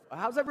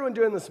How's everyone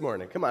doing this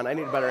morning? Come on, I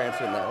need a better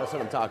answer than that. That's what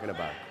I'm talking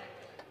about.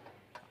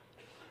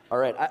 All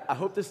right, I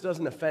hope this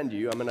doesn't offend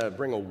you. I'm going to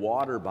bring a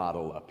water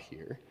bottle up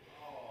here.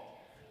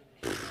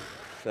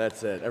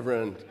 That's it.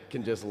 Everyone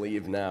can just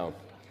leave now.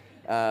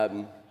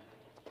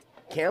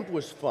 Camp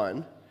was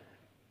fun,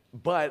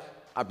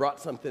 but I brought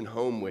something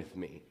home with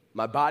me.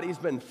 My body's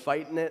been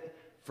fighting it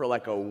for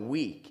like a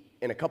week,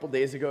 and a couple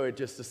days ago it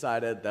just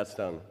decided, that's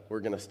done.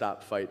 We're going to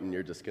stop fighting.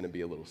 You're just going to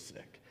be a little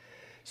sick.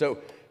 So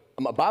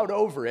I'm about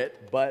over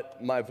it,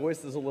 but my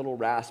voice is a little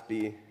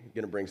raspy. I'm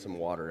going to bring some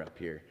water up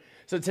here.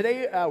 So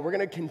today we're going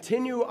to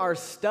continue our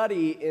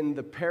study in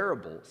the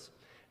parables.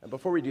 And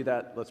before we do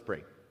that, let's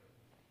pray.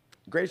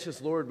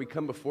 Gracious Lord, we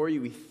come before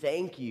you. We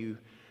thank you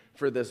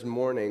for this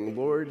morning.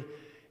 Lord,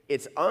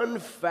 it's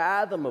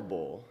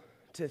unfathomable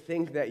to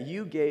think that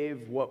you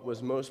gave what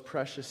was most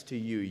precious to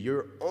you,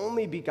 your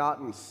only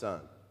begotten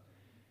Son,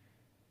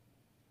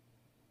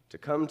 to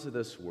come to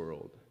this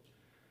world,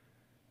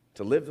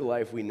 to live the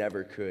life we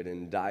never could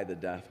and die the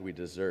death we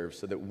deserve,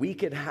 so that we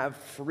could have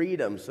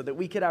freedom, so that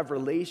we could have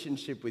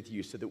relationship with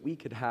you, so that we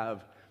could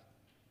have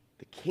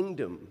the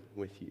kingdom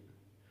with you.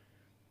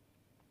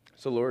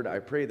 So Lord, I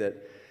pray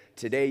that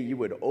today you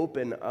would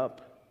open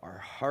up our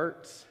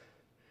hearts,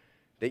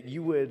 that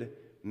you would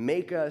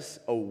make us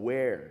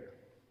aware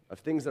of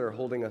things that are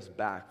holding us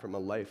back from a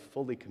life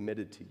fully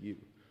committed to you,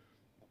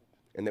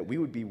 and that we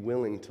would be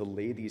willing to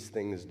lay these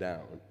things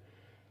down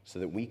so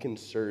that we can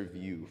serve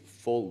you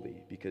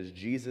fully, because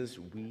Jesus,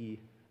 we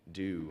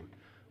do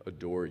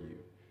adore you.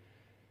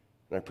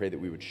 And I pray that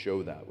we would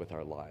show that with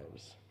our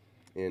lives.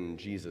 In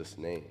Jesus'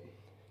 name,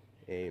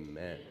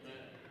 amen.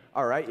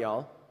 All right,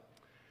 y'all.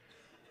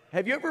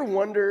 Have you ever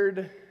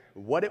wondered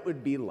what it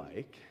would be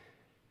like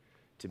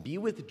to be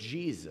with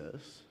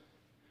Jesus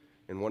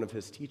in one of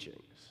his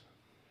teachings?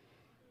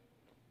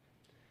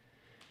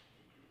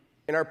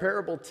 In our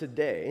parable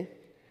today,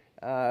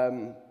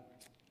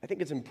 I think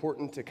it's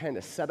important to kind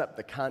of set up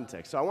the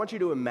context. So I want you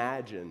to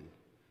imagine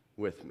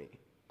with me.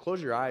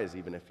 Close your eyes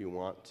even if you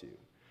want to.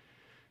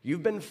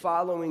 You've been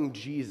following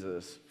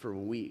Jesus for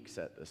weeks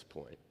at this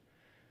point.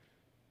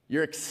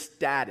 You're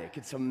ecstatic.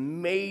 It's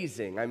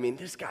amazing. I mean,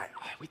 this guy,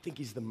 we think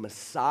he's the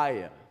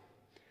Messiah.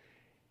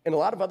 And a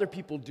lot of other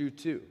people do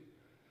too.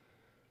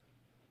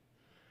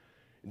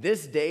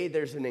 This day,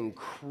 there's an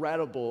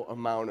incredible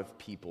amount of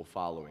people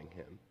following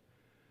him.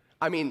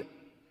 I mean,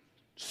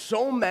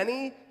 so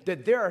many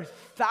that there are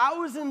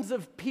thousands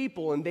of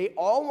people and they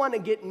all want to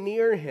get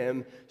near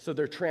him, so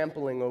they're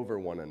trampling over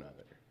one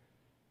another.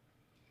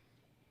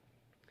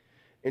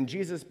 And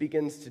Jesus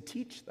begins to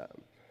teach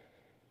them.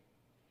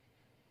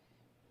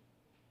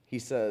 He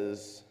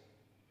says,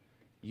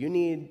 you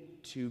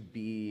need to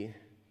be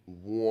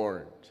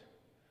warned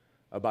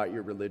about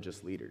your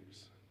religious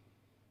leaders.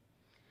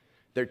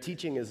 Their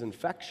teaching is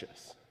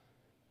infectious.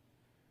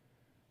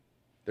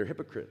 They're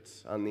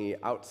hypocrites. On the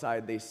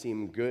outside, they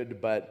seem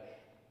good, but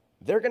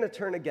they're going to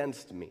turn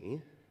against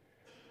me.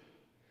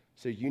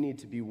 So you need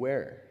to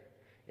beware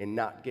and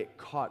not get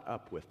caught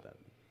up with them.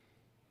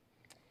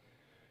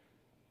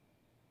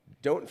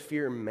 Don't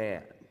fear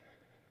man,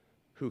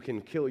 who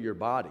can kill your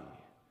body,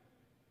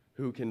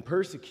 who can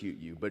persecute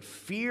you, but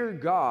fear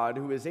God,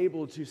 who is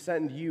able to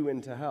send you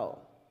into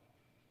hell.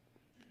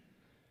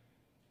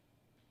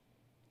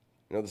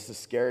 You know, this is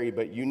scary,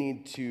 but you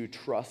need to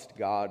trust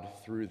God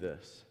through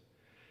this.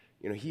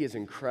 You know, he is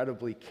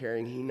incredibly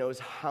caring. He knows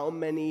how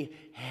many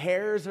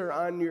hairs are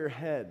on your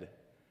head.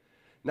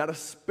 Not a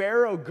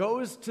sparrow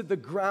goes to the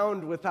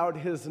ground without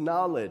his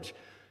knowledge.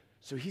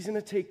 So he's going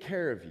to take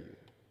care of you.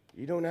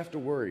 You don't have to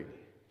worry.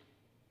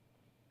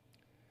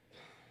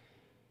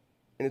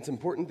 And it's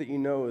important that you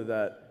know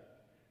that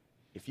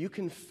if you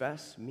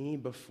confess me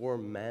before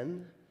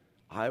men,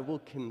 I will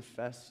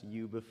confess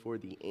you before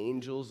the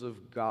angels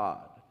of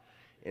God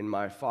and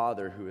my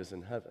Father who is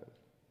in heaven.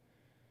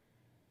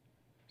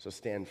 So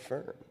stand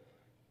firm,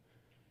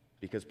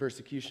 because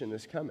persecution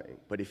is coming.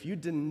 But if you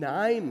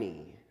deny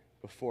me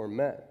before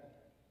men,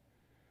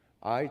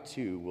 I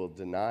too will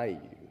deny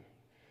you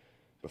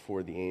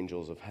before the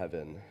angels of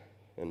heaven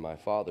and my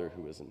Father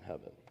who is in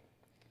heaven.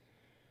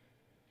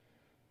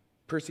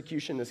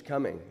 Persecution is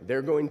coming.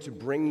 They're going to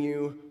bring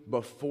you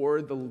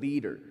before the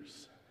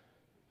leaders.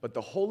 But the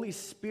Holy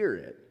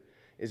Spirit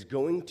is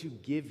going to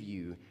give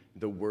you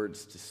the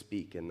words to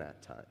speak in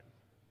that time.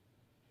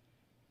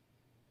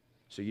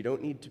 So you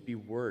don't need to be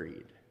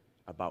worried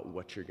about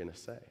what you're going to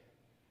say.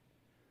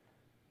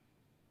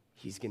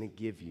 He's going to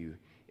give you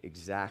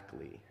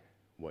exactly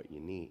what you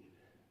need.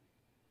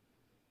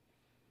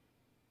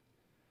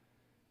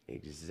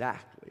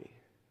 Exactly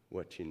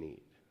what you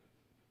need.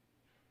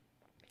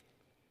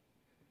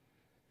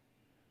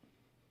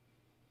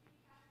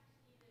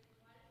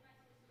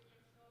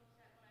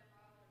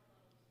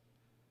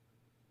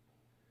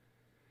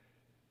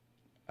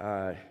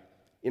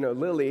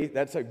 Lily,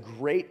 that's a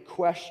great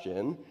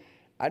question.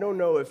 I don't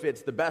know if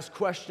it's the best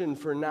question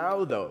for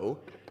now, though.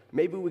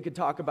 Maybe we could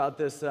talk about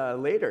this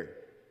later.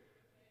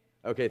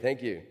 Okay,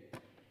 thank you.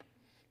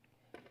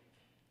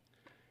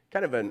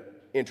 Kind of an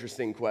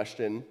interesting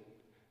question.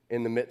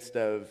 in the midst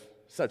of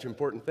such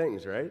important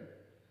things, right?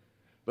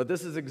 But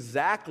this is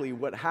exactly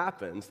what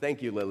happens.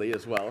 Thank you, Lily,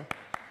 as well.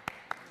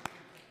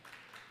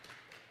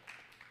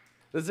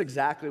 This is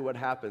exactly what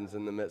happens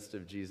in the midst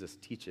of Jesus'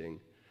 teaching,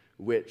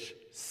 which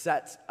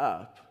sets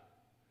up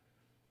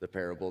the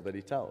parable that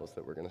he tells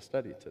that we're going to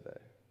study today.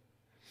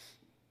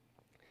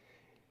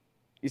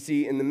 You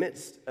see, in the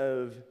midst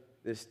of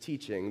this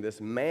teaching,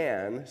 this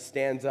man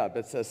stands up.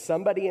 It says,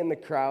 somebody in the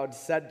crowd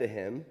said to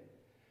him,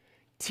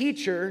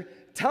 "Teacher,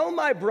 tell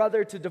my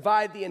brother to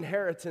divide the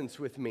inheritance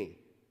with me."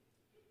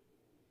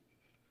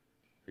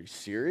 Are you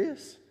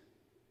serious?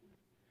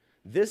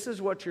 This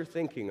is what you're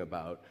thinking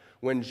about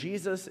when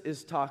Jesus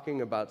is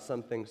talking about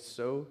something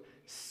so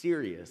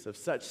serious, of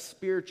such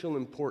spiritual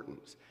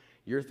importance.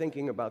 You're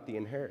thinking about the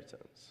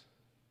inheritance.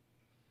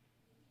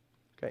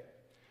 Okay,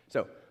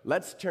 so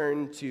let's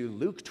turn to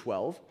Luke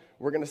 12.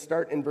 We're going to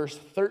start in verse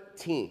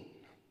 13.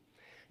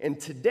 And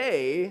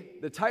today,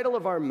 the title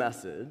of our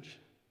message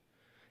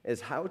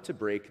is How to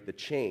Break the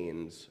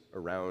Chains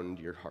Around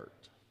Your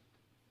Heart.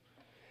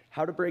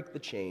 How to break the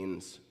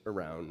chains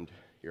around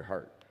your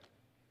heart.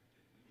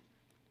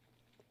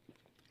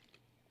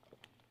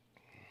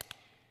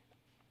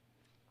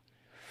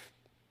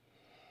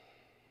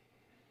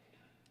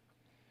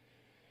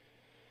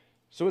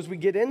 So as we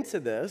get into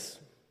this,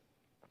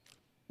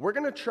 we're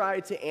going to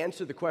try to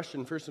answer the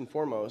question first and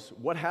foremost,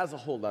 what has a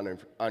hold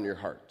on your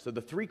heart? So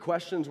the three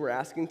questions we're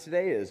asking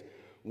today is,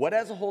 what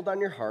has a hold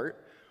on your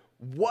heart?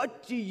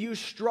 What do you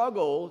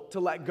struggle to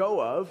let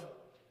go of?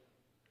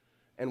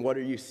 And what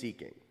are you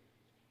seeking?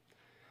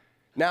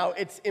 Now,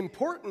 it's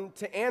important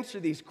to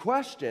answer these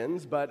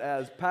questions, but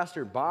as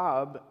Pastor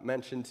Bob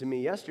mentioned to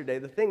me yesterday,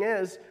 the thing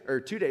is, or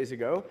 2 days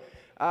ago,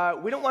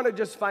 we don't want to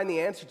just find the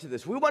answer to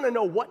this. We want to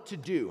know what to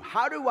do.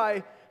 How do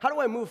I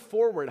move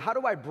forward? How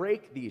do I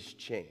break these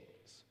chains?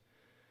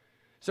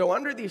 So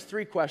under these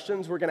three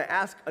questions, we're going to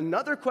ask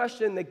another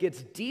question that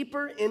gets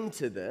deeper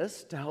into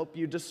this to help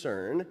you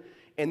discern,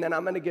 and then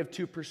I'm going to give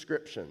two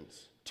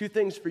prescriptions, two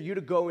things for you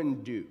to go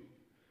and do,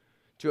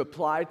 to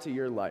apply to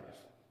your life.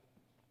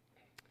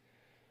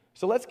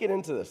 So let's get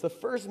into this. The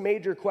first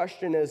major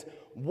question is,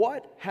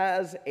 what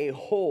has a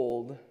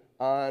hold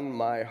on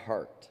my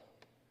heart?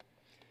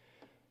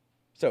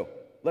 So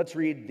let's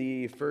read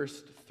the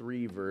first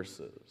three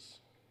verses,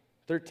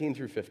 13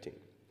 through 15.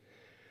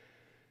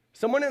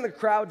 Someone in the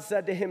crowd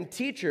said to him,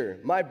 "Teacher,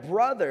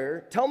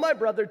 tell my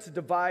brother to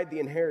divide the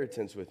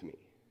inheritance with me."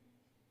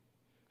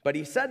 But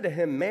he said to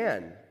him,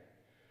 "Man,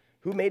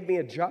 who made me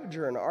a judge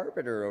or an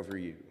arbiter over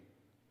you?"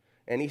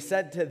 And he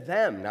said to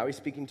them, now he's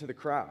speaking to the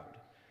crowd,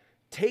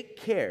 "Take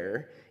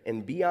care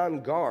and be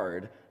on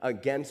guard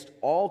against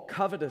all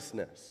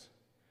covetousness,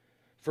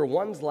 for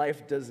one's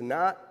life does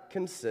not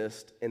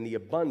consist in the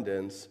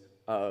abundance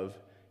of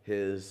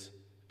his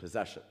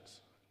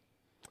possessions."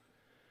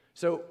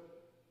 So,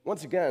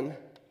 once again,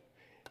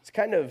 it's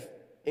kind of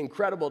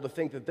incredible to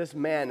think that this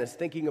man is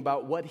thinking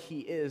about what he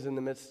is in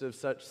the midst of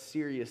such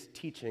serious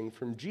teaching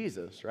from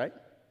Jesus, right?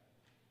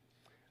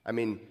 I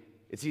mean,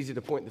 it's easy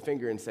to point the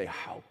finger and say,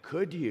 how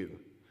could you?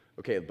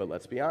 Okay, but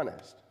let's be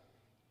honest.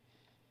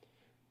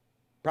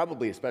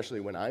 Probably especially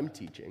when I'm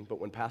teaching, but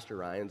when Pastor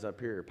Ryan's up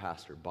here, or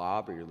Pastor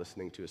Bob, or you're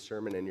listening to a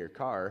sermon in your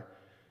car,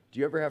 do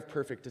you ever have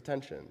perfect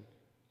attention?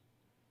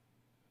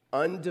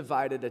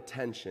 Undivided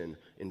attention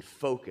and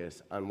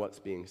focus on what's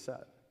being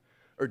said?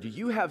 Or do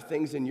you have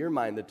things in your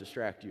mind that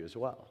distract you as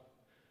well?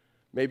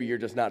 Maybe you're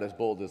just not as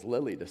bold as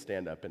Lily to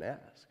stand up and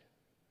ask.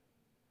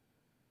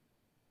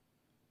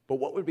 But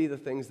what would be the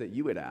things that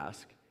you would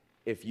ask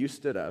if you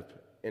stood up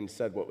and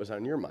said what was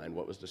on your mind,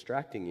 what was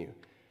distracting you?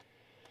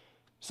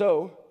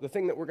 So, the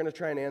thing that we're going to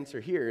try and answer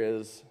here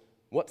is,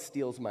 what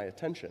steals my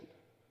attention?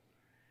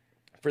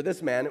 For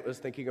this man, it was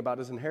thinking about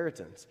his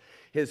inheritance.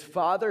 His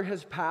father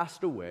has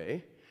passed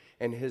away,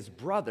 and his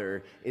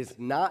brother is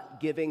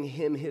not giving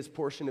him his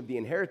portion of the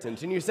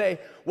inheritance. And you say,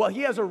 well,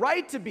 he has a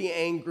right to be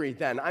angry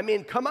then. I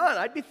mean, come on,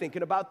 I'd be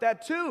thinking about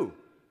that too.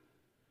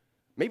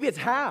 Maybe it's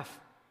half.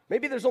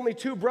 Maybe there's only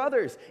two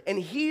brothers, and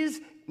he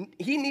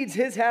needs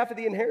his half of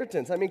the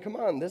inheritance. I mean, come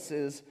on, this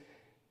is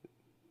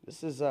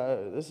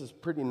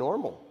pretty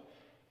normal.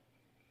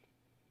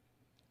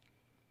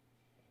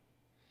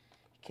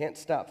 Can't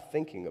stop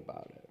thinking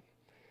about it.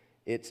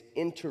 It's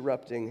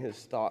interrupting his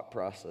thought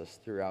process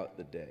throughout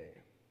the day.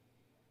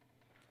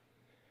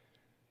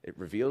 It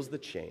reveals the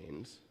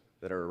chains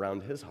that are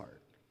around his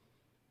heart.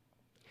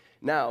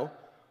 Now,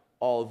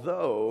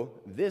 although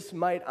this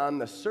might on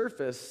the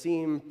surface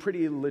seem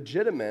pretty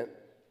legitimate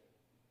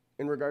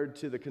in regard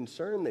to the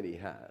concern that he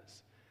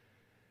has,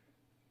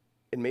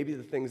 and maybe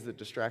the things that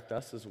distract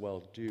us as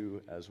well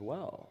do as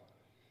well.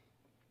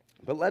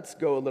 But let's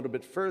go a little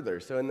bit further.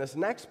 So in this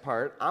next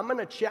part, I'm going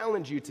to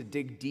challenge you to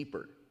dig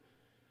deeper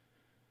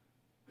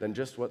than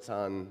just what's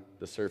on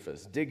the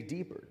surface. Dig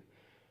deeper.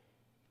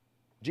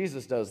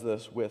 Jesus does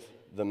this with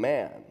the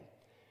man.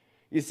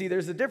 You see,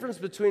 there's a difference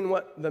between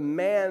what the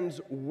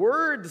man's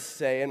words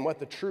say and what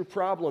the true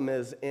problem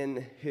is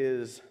in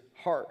his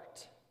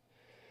heart.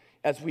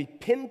 As we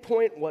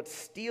pinpoint what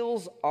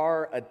steals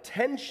our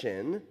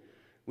attention,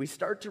 we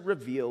start to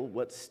reveal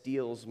what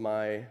steals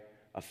my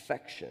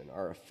affection,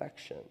 our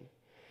affection.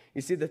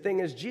 You see, the thing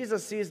is,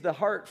 Jesus sees the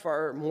heart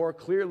far more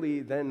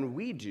clearly than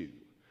we do.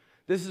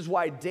 This is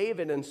why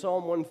David in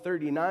Psalm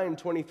 139,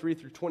 23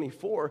 through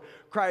 24,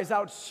 cries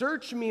out,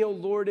 "Search me, O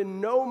Lord,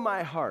 and know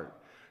my heart.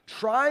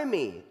 Try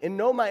me and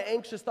know my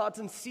anxious thoughts,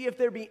 and see if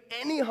there be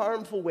any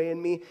harmful way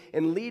in me,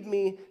 and lead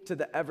me to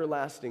the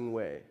everlasting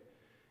way."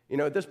 You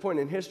know, at this point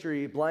in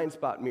history, blind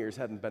spot mirrors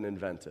hadn't been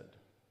invented,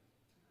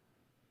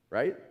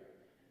 right?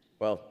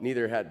 Well,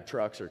 neither had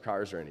trucks or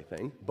cars or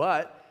anything,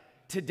 but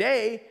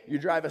today, you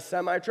drive a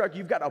semi-truck,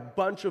 you've got a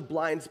bunch of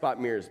blind spot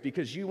mirrors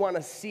because you want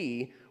to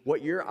see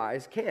what your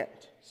eyes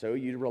can't, so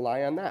you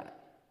rely on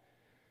that.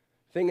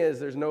 Thing is,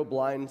 there's no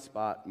blind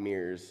spot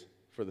mirrors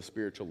for the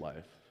spiritual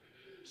life,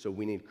 so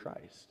we need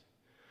Christ.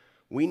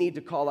 We need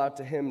to call out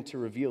to him to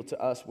reveal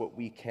to us what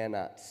we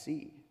cannot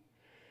see.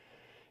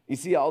 You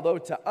see, although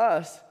to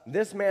us,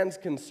 this man's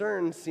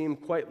concerns seem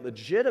quite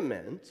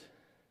legitimate,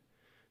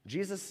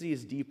 Jesus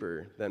sees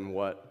deeper than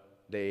what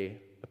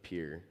they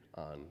appear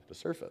on the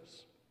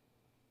surface.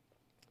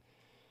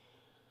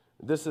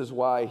 This is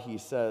why he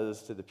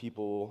says to the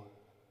people,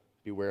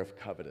 beware of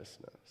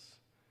covetousness.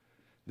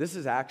 This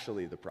is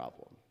actually the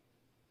problem.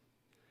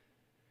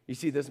 You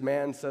see, this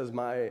man says,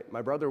 my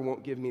brother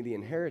won't give me the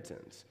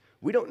inheritance.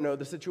 We don't know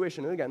the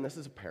situation. And again, this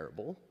is a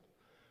parable,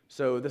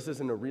 so this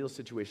isn't a real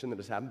situation that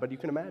has happened, but you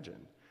can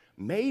imagine.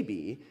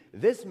 Maybe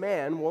this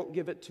man won't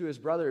give it to his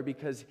brother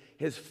because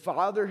his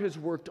father has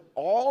worked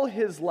all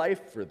his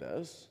life for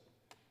this,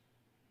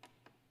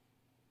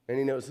 and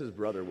he knows his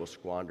brother will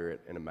squander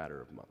it in a matter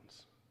of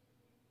months.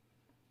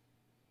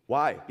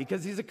 Why?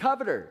 Because he's a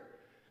coveter.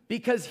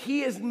 Because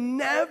he is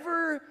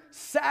never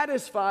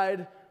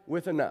satisfied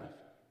with enough.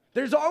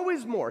 There's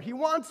always more. He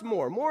wants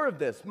more of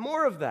this,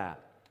 more of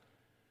that.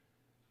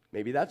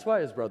 Maybe that's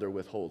why his brother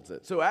withholds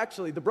it. So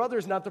actually, the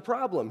brother's not the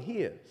problem.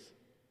 He is.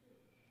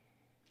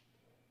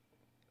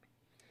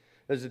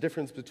 There's a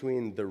difference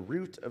between the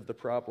root of the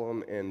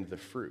problem and the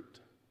fruit.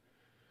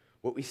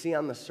 What we see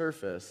on the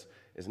surface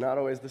is not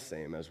always the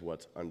same as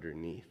what's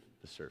underneath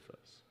the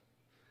surface.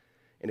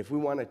 And if we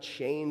want to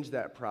change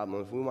that problem,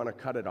 if we want to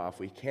cut it off,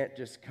 we can't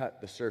just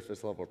cut the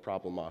surface level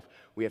problem off.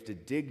 We have to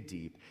dig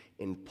deep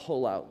and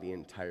pull out the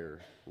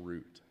entire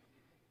root.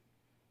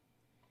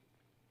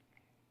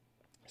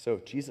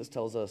 So Jesus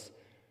tells us,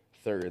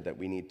 third, that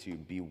we need to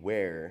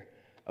beware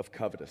of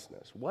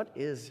covetousness. What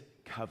is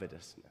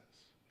covetousness?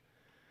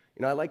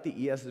 You know, I like the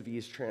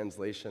ESV's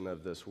translation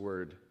of this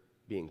word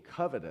being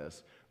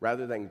covetous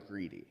rather than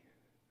greedy.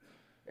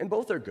 And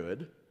both are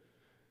good.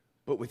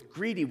 But with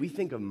greedy, we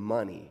think of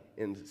money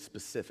in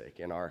specific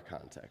in our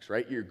context,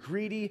 right? You're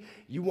greedy,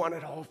 you want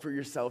it all for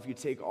yourself, you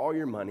take all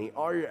your money,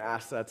 all your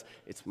assets,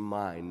 it's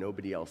mine,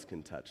 nobody else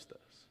can touch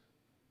this.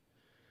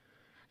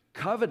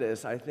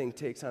 Covetous, I think,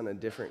 takes on a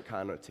different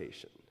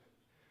connotation.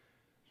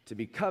 To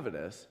be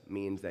covetous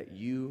means that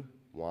you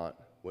want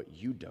what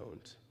you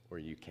don't or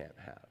you can't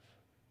have.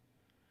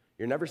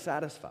 You're never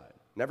satisfied,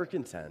 never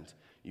content,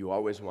 you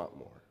always want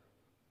more.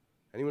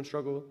 Anyone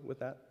struggle with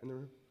that in the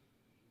room?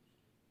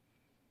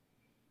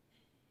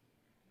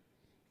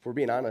 If we're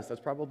being honest,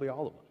 that's probably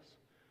all of us.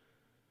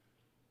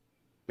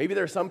 Maybe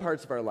there are some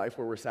parts of our life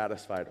where we're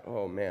satisfied.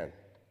 Oh, man,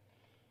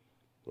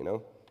 you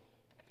know,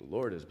 the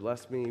Lord has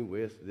blessed me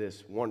with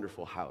this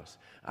wonderful house.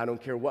 I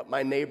don't care what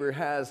my neighbor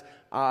has.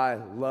 I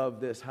love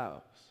this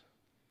house.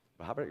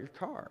 But how about your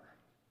car?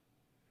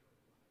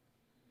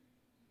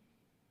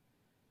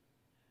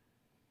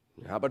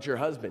 How about your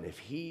husband? If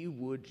he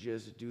would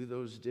just do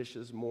those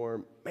dishes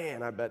more,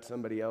 man, I bet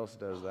somebody else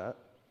does that.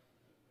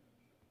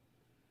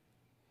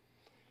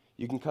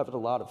 You can covet a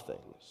lot of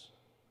things.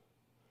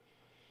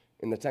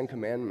 In the Ten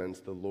Commandments,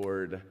 the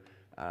Lord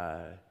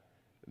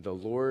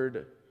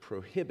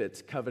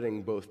prohibits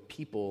coveting both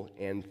people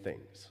and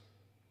things.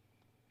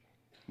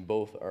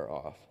 Both are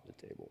off the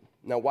table.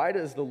 Now, why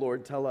does the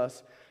Lord tell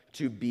us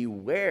to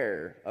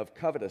beware of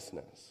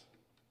covetousness?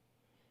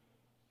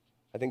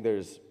 I think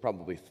there's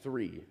probably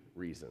three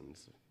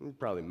reasons,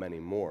 probably many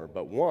more,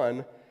 but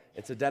one,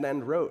 it's a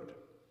dead-end road.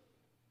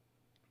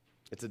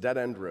 It's a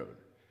dead-end road.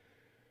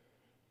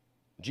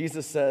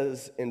 Jesus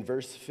says in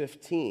verse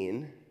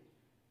 15,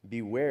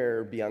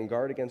 beware, be on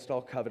guard against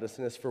all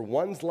covetousness, for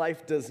one's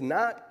life does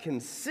not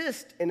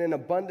consist in an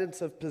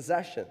abundance of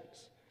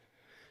possessions.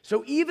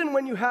 So even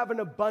when you have an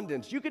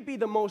abundance, you could be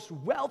the most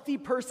wealthy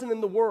person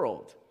in the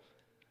world.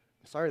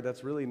 Sorry,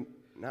 that's really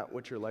not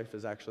what your life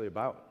is actually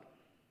about.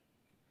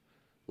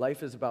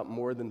 Life is about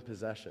more than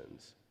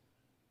possessions.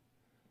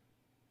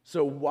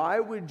 So why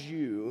would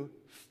you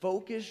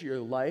focus your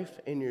life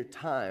and your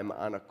time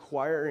on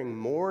acquiring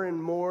more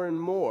and more and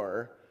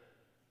more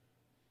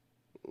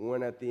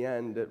when at the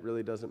end it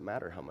really doesn't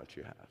matter how much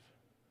you have?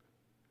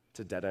 It's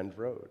a dead-end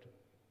road.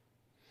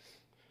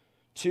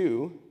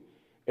 Two,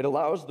 it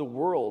allows the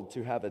world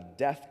to have a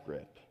death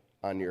grip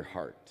on your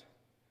heart.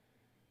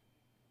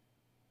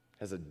 It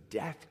has a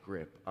death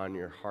grip on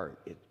your heart.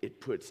 It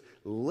puts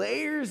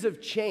layers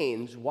of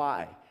chains.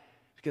 Why?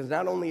 Because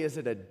not only is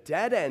it a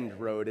dead-end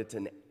road, it's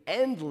an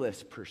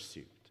endless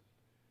pursuit.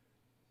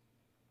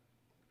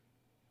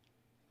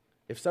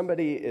 If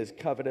somebody is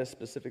covetous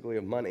specifically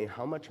of money,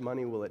 how much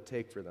money will it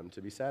take for them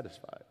to be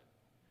satisfied?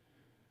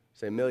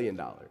 Say $1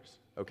 million.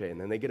 Okay, and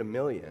then they get 1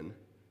 million.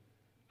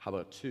 How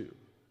about 2?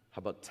 How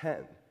about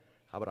 10?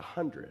 How about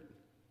 100?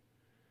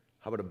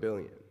 How about 1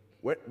 billion?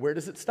 Where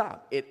does it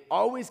stop? It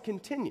always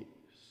continues.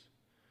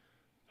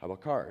 How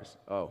about cars?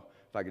 Oh,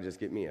 if I could just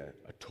get me a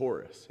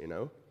Taurus, you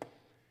know?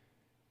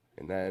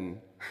 And then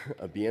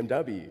a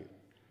BMW.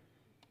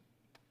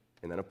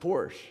 And then a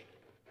Porsche.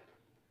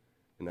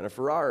 And then a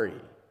Ferrari.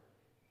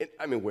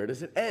 Where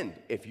does it end?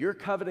 If you're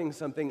coveting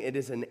something, it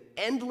is an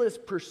endless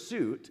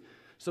pursuit,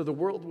 so the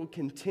world will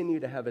continue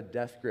to have a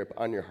death grip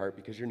on your heart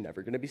because you're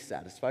never going to be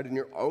satisfied and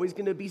you're always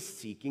going to be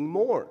seeking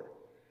more.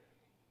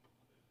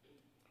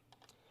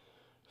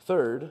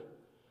 Third,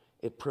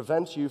 it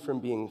prevents you from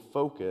being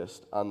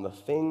focused on the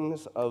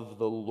things of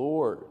the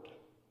Lord.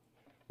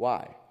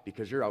 Why?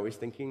 Because you're always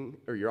thinking,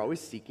 or you're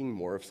always seeking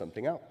more of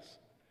something else.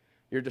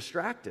 You're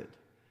distracted.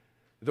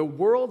 The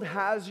world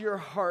has your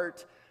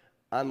heart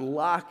on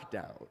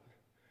lockdown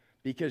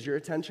because your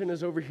attention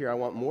is over here. I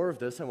want more of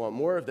this. I want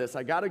more of this.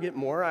 I got to get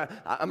more.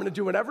 I'm going to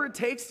do whatever it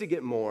takes to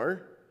get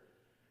more.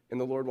 And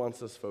the Lord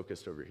wants us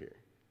focused over here.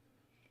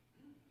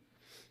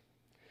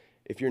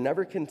 If you're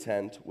never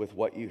content with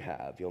what you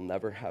have, you'll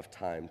never have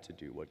time to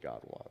do what God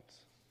wants.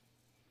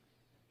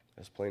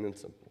 That's plain and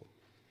simple.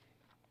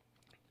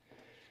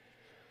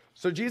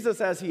 So Jesus,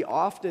 as he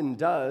often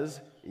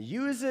does,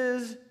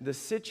 uses the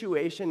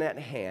situation at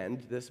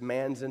hand, this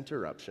man's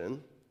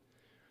interruption,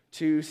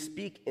 to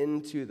speak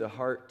into the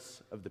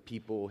hearts of the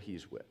people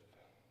he's with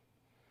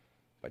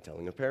by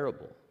telling a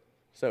parable.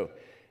 So,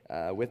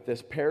 with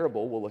this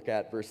parable, we'll look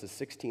at verses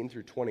 16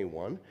 through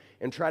 21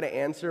 and try to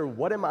answer,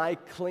 what am I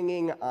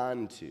clinging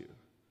on to?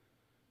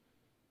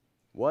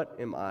 What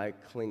am I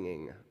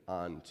clinging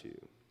on to?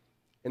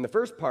 In the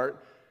first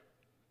part,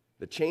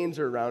 the chains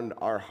are around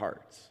our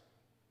hearts.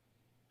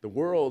 The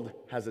world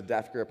has a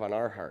death grip on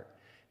our heart.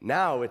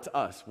 Now it's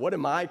us. What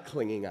am I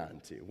clinging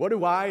on to? What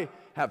do I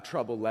have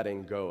trouble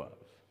letting go of?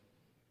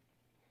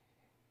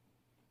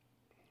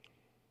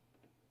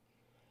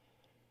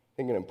 I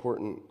think an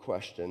important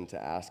question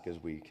to ask as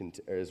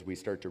we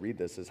start to read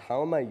this is,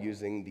 how am I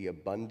using the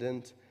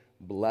abundant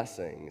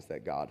blessings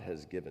that God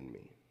has given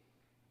me?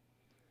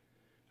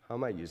 How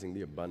am I using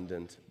the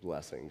abundant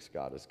blessings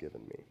God has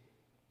given me?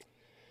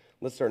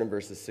 Let's start in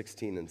verses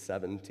 16 and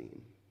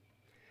 17.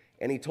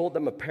 And he told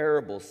them a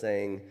parable,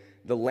 saying,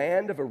 the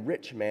land of a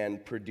rich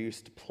man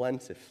produced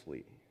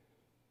plentifully.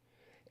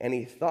 And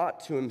he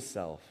thought to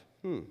himself,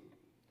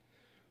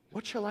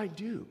 what shall I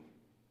do?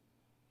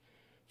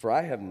 For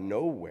I have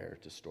nowhere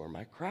to store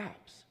my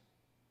crops.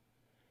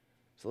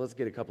 So let's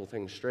get a couple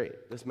things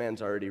straight. This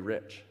man's already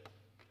rich.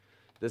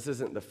 This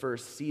isn't the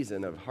first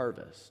season of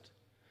harvest.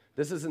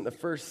 This isn't the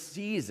first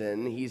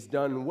season he's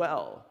done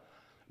well.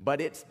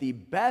 But it's the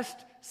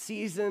best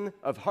season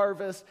of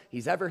harvest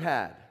he's ever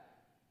had.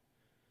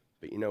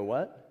 But you know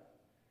what?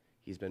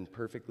 He's been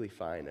perfectly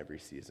fine every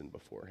season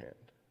beforehand.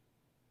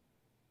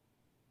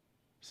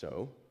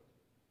 So,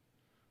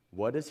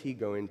 what is he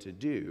going to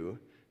do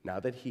now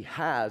that he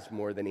has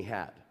more than he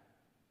had?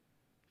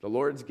 The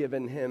Lord's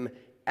given him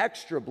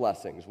extra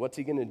blessings. What's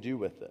he going to do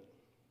with it?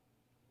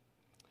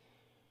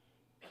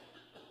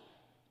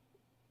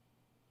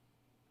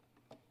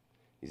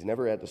 He's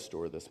never had to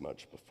store this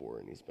much before,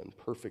 and he's been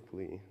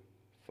perfectly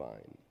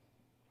fine.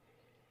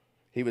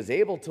 He was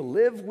able to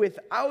live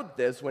without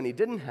this when he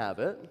didn't have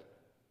it,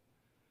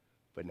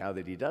 but now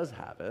that he does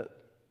have it,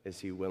 is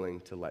he willing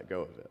to let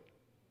go of it?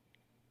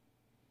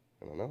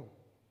 I don't know.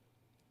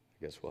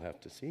 I guess we'll have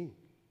to see.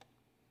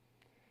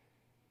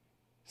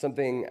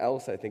 Something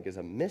else I think is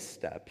a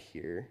misstep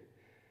here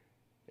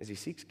is he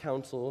seeks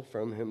counsel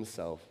from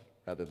himself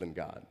rather than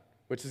God,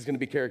 which is going to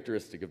be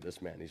characteristic of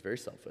this man. He's very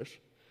selfish.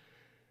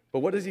 But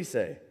what does he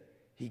say?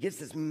 He gets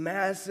this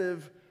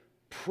massive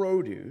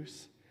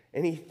produce,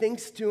 and he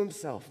thinks to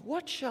himself,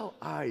 what shall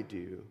I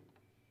do?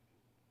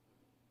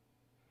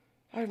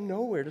 I have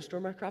nowhere to store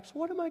my crops.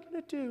 What am I going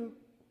to do?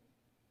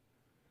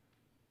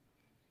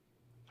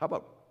 How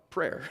about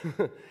prayer?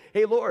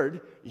 Hey,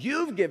 Lord,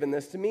 you've given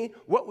this to me.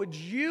 What would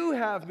you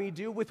have me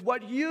do with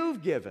what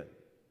you've given?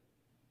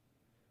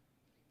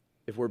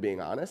 If we're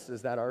being honest,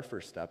 is that our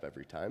first step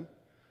every time?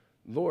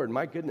 Lord,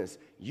 my goodness,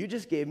 you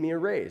just gave me a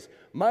raise.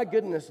 My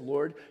goodness,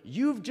 Lord,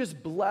 you've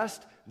just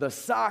blessed the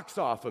socks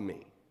off of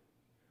me.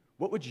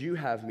 What would you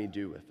have me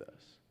do with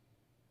this?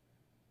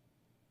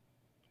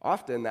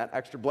 Often that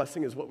extra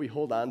blessing is what we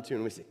hold on to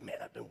and we say, man,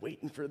 I've been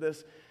waiting for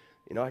this.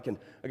 You know, I can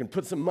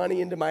put some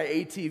money into my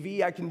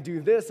ATV. I can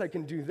do this. I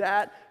can do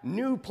that.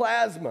 New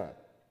plasma.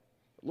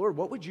 Lord,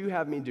 what would you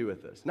have me do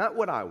with this? Not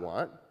what I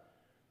want.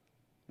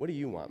 What do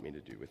you want me to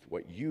do with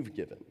what you've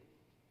given?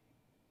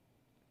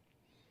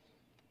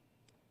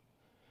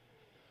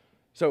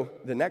 So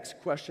the next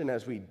question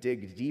as we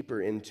dig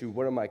deeper into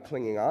what am I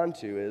clinging on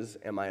to is,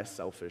 am I a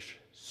selfish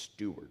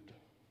steward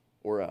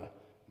or a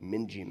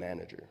mingy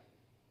manager?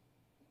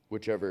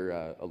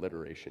 Whichever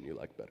alliteration you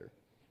like better.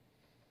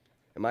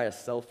 Am I a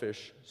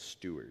selfish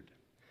steward?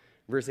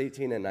 Verse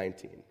 18 and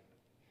 19.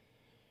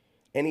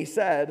 And he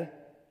said,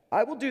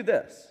 I will do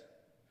this.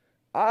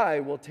 I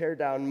will tear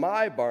down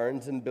my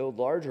barns and build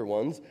larger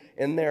ones,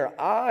 and there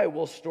I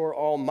will store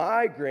all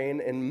my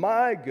grain and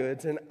my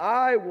goods, and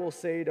I will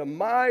say to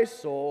my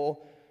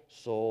soul,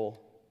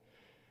 soul,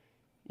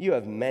 you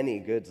have many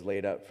goods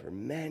laid up for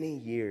many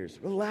years.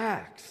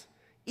 Relax,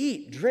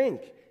 eat,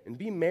 drink, and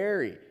be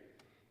merry.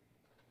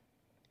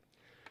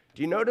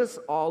 Do you notice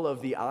all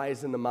of the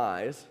I's and the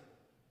my's?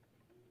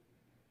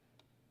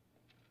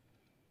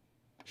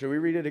 Shall we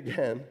read it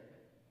again?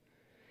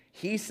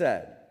 He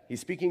said,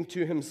 he's speaking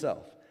to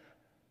himself,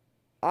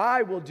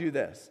 I will do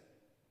this.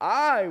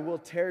 I will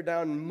tear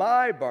down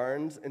my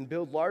barns and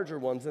build larger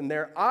ones, and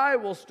there I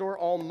will store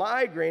all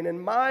my grain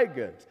and my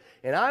goods.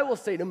 And I will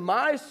say to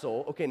my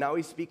soul, okay, now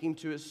he's speaking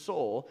to his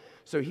soul,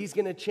 so he's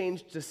going to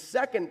change to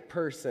second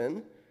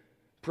person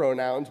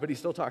pronouns, but he's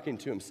still talking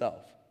to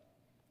himself.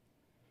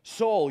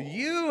 Soul,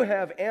 you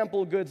have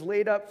ample goods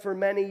laid up for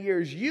many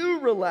years. You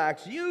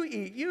relax, you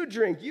eat, you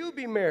drink, you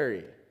be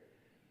merry.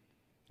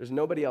 There's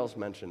nobody else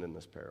mentioned in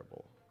this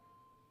parable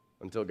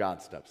until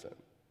God steps in.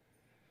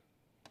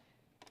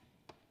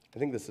 I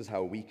think this is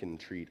how we can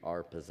treat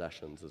our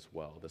possessions as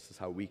well. This is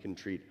how we can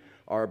treat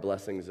our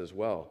blessings as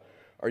well.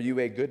 Are you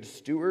a good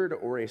steward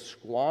or a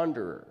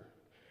squanderer?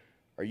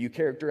 Are you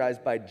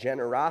characterized by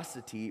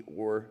generosity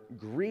or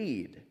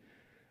greed?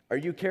 Are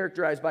you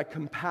characterized by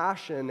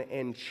compassion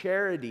and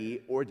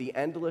charity or the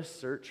endless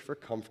search for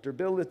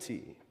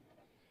comfortability?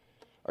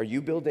 Are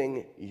you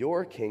building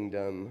your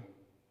kingdom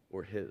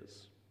or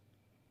his?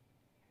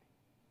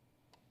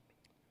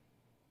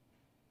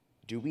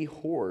 Do we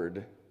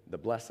hoard the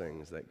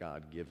blessings that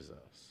God gives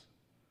us?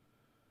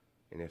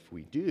 And if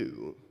we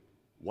do,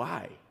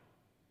 why?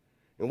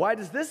 And why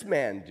does this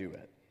man do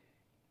it?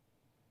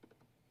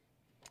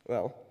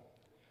 Well,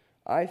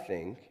 I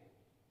think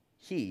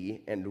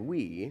he and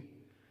we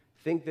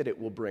think that it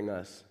will bring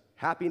us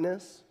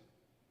happiness,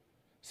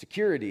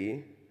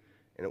 security,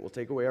 and it will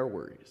take away our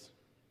worries.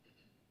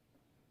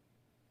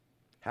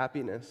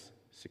 Happiness,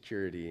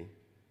 security,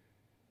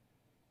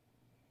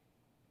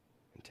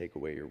 and take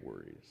away your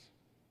worries.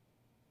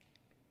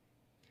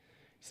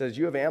 He says,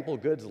 you have ample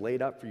goods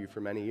laid up for you for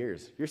many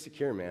years. You're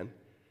secure, man.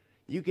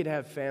 You could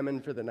have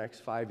famine for the next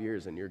 5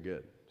 years and you're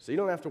good. So you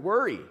don't have to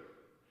worry.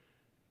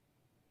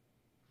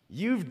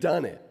 You've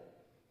done it.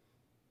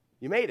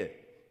 You made it.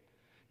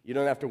 You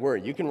don't have to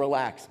worry. You can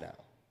relax now.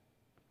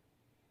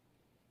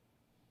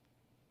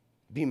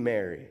 Be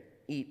merry.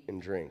 Eat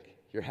and drink.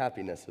 Your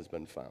happiness has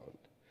been found.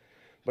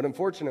 But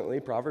unfortunately,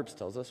 Proverbs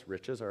tells us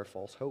riches are a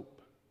false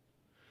hope.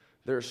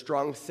 They're a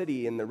strong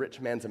city in the rich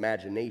man's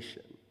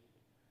imagination.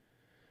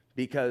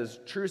 Because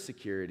true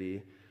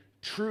security,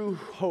 true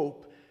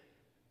hope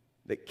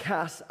that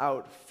casts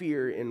out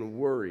fear and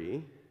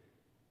worry,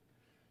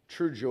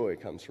 true joy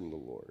comes from the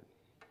Lord,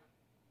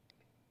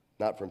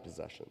 not from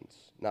possessions,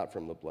 not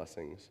from the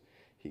blessings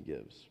he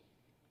gives.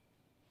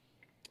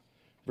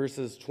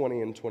 Verses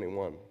 20 and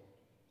 21.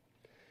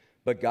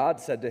 But God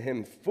said to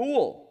him,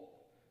 fool,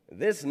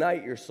 this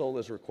night your soul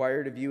is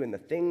required of you, and the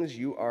things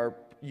you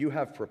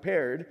have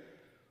prepared,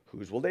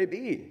 whose will they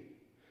be?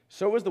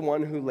 So is the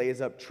one who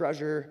lays up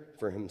treasure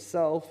for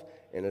himself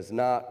and is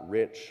not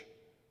rich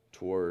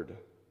toward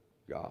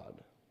God.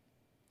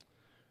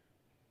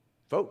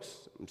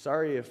 Folks, I'm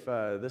sorry if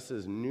this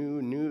is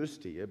new news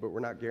to you, but we're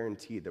not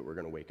guaranteed that we're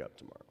going to wake up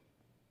tomorrow.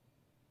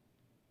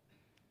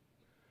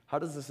 How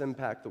does this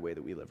impact the way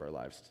that we live our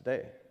lives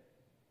today?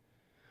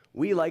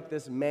 We, like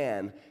this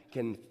man,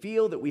 can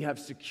feel that we have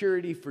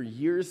security for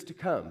years to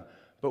come.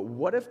 But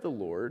what if the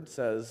Lord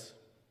says,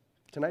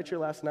 tonight's your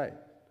last night?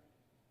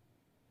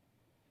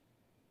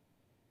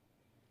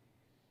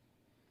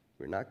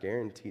 We're not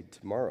guaranteed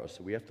tomorrow,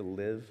 so we have to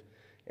live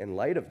in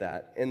light of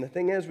that. And the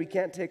thing is, we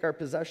can't take our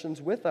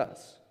possessions with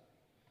us.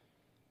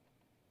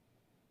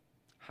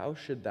 How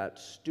should that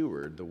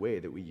steward the way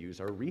that we use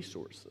our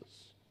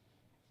resources?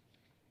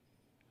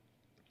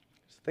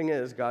 The thing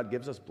is, God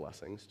gives us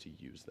blessings to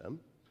use them.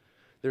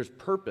 There's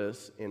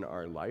purpose in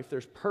our life.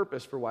 There's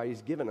purpose for why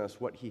he's given us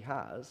what he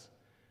has.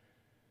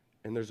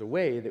 And there's a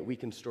way that we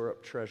can store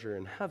up treasure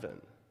in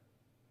heaven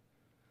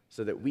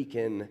so that we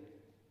can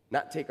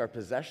not take our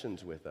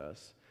possessions with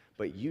us,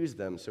 but use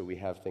them so we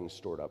have things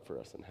stored up for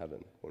us in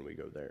heaven when we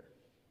go there.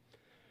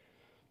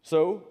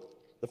 So,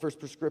 the first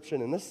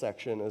prescription in this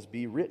section is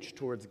be rich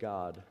towards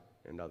God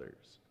and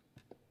others.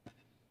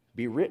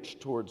 Be rich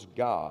towards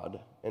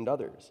God and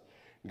others.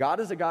 God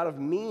is a God of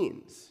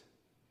means.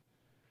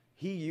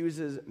 He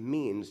uses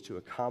means to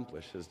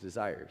accomplish his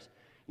desires.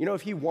 You know,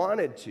 if he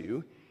wanted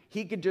to,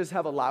 he could just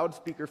have a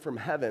loudspeaker from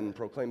heaven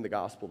proclaim the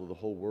gospel to the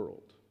whole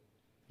world.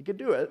 He could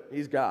do it.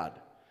 He's God.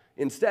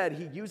 Instead,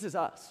 he uses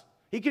us.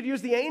 He could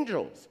use the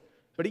angels,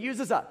 but he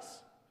uses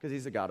us because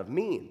he's a God of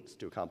means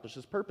to accomplish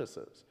his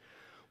purposes.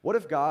 What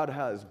if God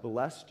has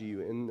blessed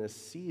you in this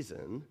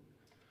season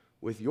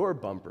with your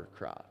bumper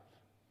crop,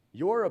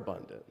 your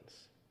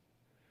abundance,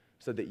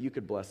 so that you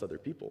could bless other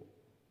people?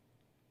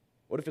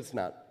 What if it's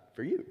not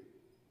for you?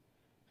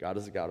 God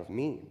is a God of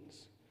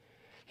means.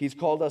 He's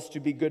called us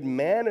to be good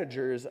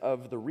managers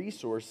of the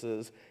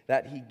resources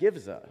that he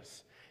gives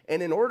us.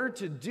 And in order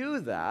to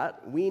do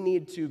that, we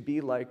need to be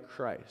like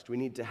Christ. We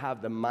need to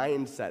have the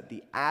mindset,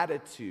 the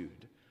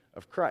attitude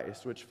of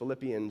Christ, which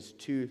Philippians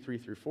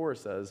 2:3-4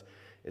 says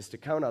is to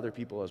count other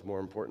people as more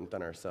important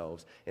than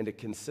ourselves and to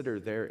consider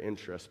their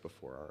interests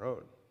before our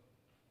own.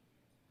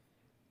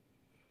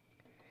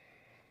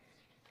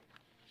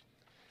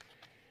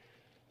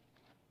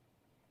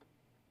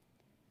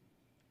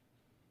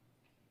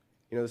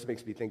 You know, this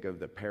makes me think of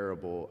the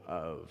parable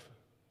of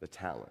the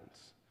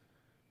talents.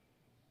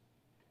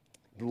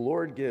 The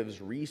Lord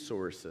gives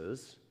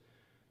resources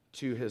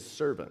to his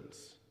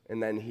servants,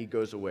 and then he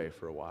goes away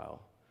for a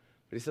while.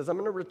 But he says, I'm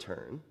going to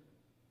return.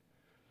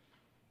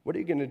 What are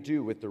you going to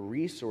do with the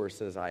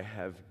resources I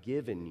have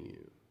given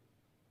you?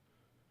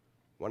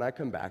 When I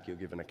come back, you'll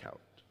give an account.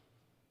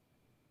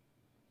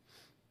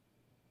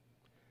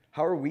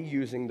 How are we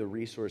using the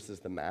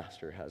resources the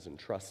master has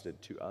entrusted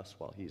to us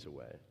while he's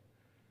away?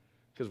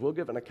 Because we'll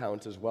give an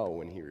account as well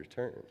when he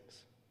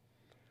returns.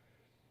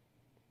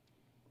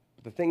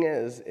 But the thing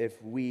is,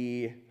 if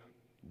we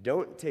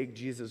don't take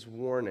Jesus'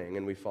 warning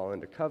and we fall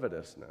into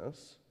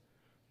covetousness,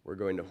 we're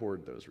going to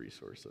hoard those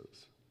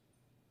resources.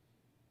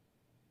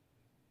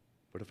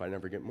 What if I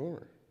never get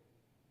more?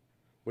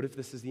 What if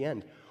this is the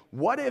end?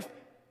 What if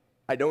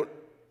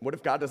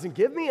God doesn't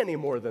give me any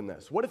more than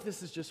this? What if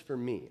this is just for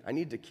me? I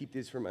need to keep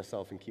these for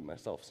myself and keep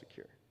myself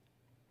secure.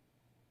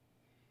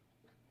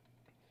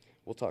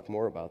 We'll talk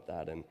more about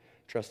that and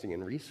trusting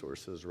in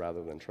resources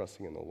rather than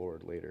trusting in the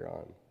Lord later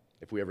on,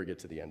 if we ever get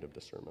to the end of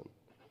the sermon.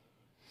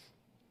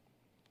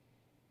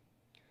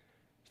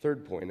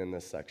 Third point in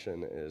this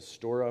section is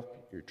store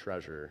up your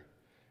treasure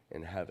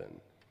in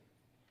heaven.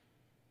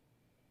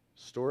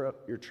 Store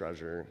up your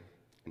treasure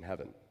in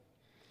heaven.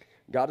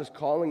 God is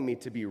calling me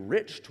to be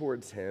rich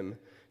towards him,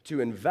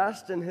 to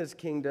invest in his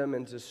kingdom,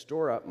 and to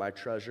store up my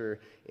treasure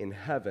in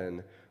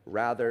heaven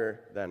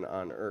rather than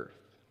on earth.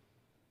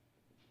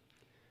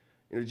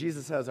 You know,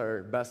 Jesus has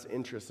our best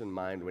interests in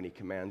mind when he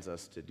commands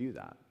us to do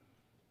that.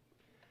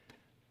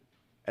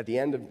 At the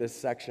end of this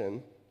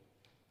section,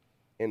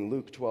 in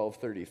Luke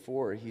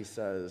 12:34, he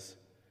says,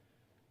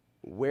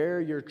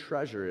 where your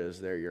treasure is,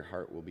 there your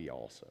heart will be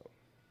also.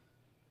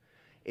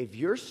 If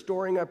you're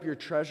storing up your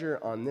treasure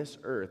on this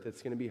earth,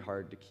 it's going to be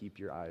hard to keep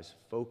your eyes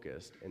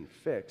focused and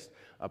fixed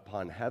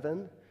upon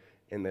heaven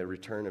and the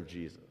return of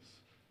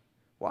Jesus.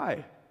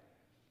 Why?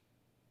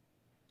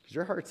 Because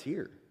your heart's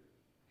here.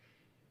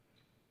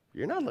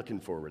 You're not looking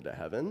forward to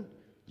heaven.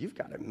 You've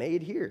got it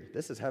made here.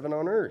 This is heaven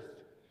on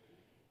earth.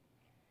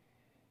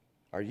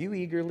 Are you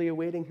eagerly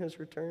awaiting his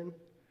return?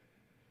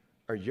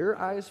 Are your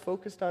eyes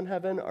focused on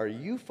heaven? Are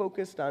you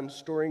focused on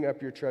storing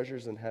up your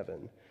treasures in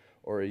heaven?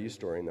 Or are you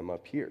storing them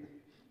up here?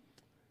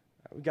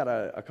 We've got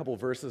a couple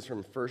verses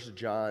from 1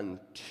 John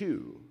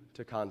 2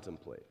 to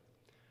contemplate.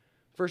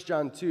 1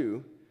 John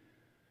 2,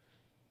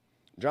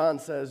 John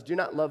says, do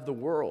not love the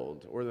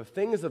world or the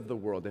things of the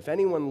world. If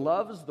anyone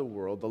loves the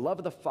world, the love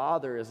of the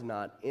Father is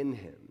not in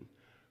him.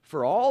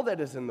 For all that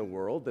is in the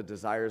world, the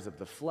desires of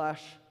the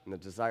flesh and the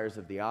desires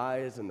of the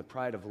eyes and the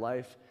pride of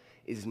life,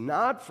 is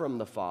not from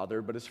the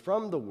Father, but is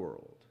from the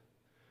world.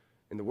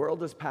 And the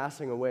world is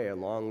passing away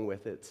along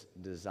with its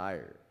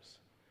desires.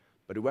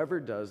 But whoever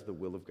does the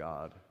will of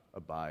God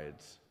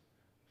abides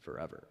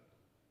forever.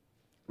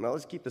 Now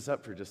let's keep this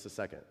up for just a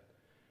second.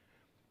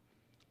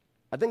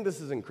 I think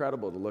this is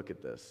incredible to look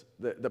at this.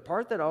 The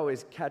part that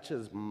always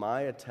catches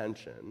my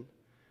attention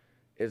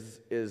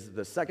is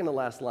the second to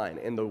last line.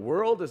 And the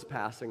world is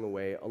passing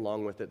away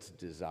along with its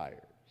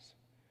desires.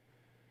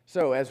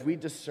 So as we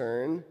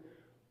discern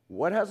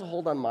what has a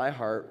hold on my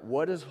heart,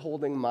 what is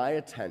holding my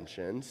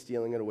attention,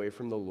 stealing it away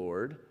from the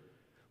Lord,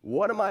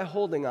 what am I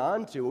holding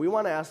on to? We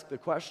want to ask the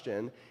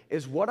question,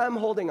 is what I'm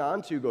holding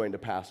on to going to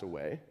pass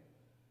away?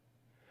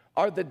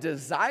 Are the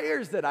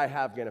desires that I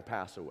have going to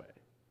pass away?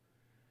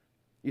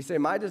 You say,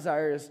 my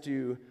desire is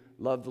to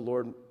love the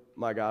Lord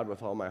my God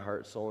with all my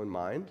heart, soul, and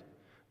mind.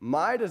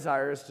 My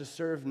desire is to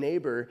serve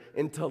neighbor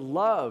and to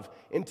love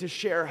and to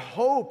share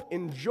hope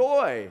and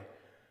joy.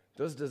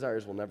 Those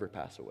desires will never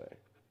pass away.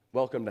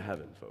 Welcome to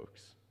heaven,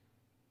 folks.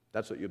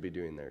 That's what you'll be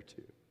doing there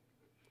too.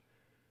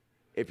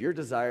 If your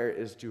desire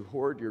is to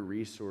hoard your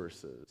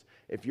resources,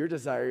 if your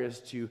desire is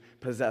to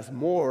possess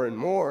more and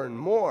more and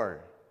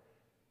more,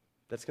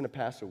 that's going to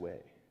pass away.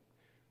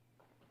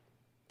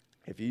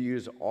 If you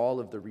use all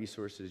of the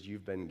resources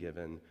you've been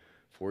given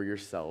for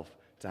yourself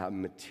to have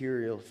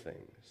material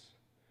things,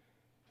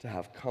 to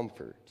have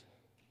comfort,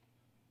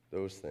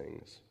 those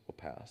things will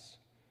pass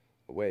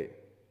away.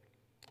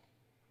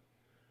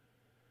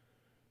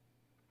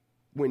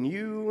 When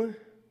you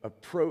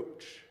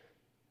approach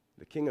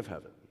the King of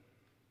Heaven,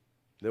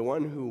 the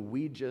one who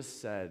we just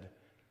said,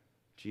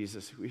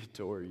 Jesus, we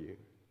adore you,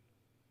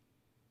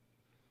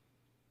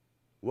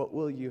 what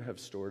will you have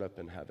stored up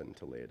in heaven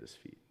to lay at his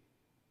feet?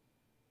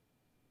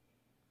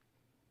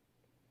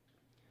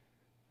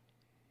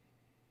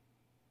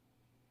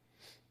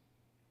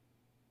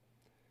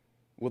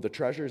 Will the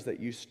treasures that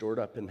you stored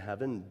up in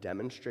heaven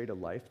demonstrate a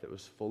life that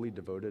was fully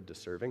devoted to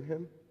serving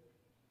him?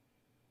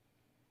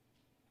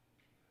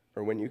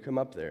 Or when you come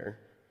up there,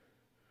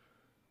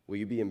 will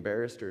you be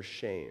embarrassed or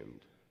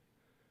ashamed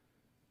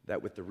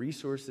that with the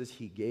resources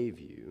he gave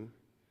you,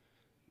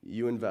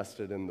 you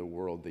invested in the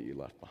world that you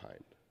left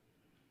behind?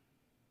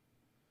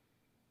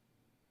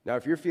 Now,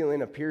 if you're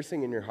feeling a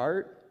piercing in your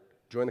heart,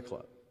 join the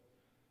club.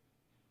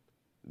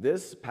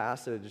 This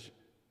passage,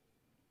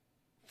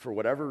 for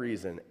whatever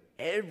reason,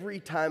 every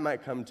time I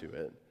come to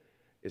it,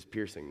 is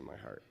piercing in my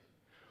heart.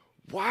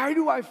 Why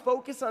do I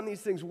focus on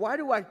these things? Why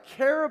do I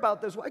care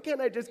about this? Why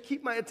can't I just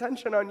keep my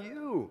attention on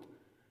you?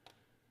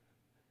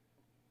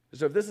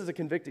 So if this is a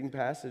convicting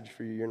passage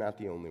for you, you're not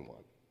the only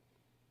one.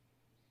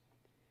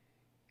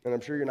 And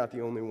I'm sure you're not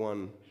the only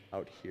one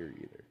out here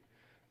either.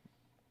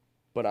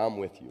 But I'm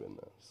with you in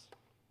this.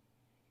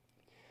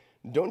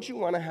 Don't you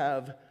want to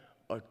have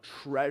a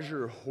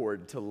treasure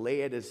hoard to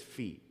lay at his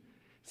feet?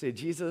 Say,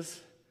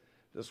 Jesus,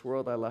 this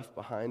world I left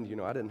behind,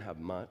 I didn't have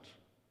much.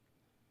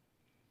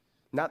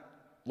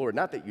 Lord,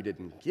 not that you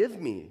didn't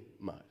give me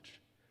much.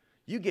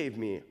 You gave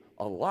me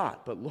a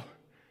lot, but Lord,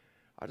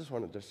 I just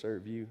wanted to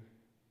serve you.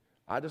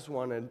 I just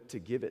wanted to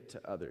give it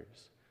to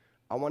others.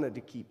 I wanted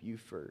to keep you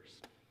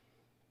first.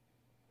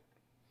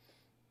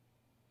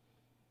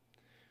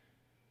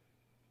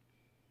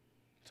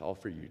 It's all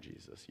for you,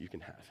 Jesus. You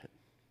can have it.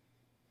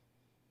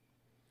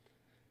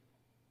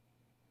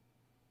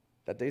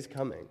 That day's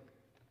coming.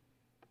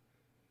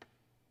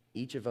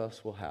 Each of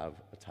us will have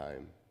a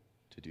time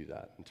to do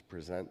that and to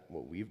present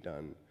what we've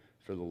done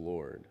for the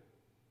Lord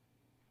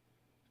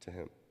to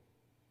him.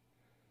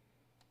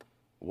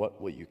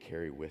 What will you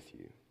carry with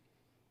you?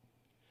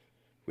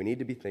 We need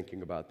to be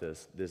thinking about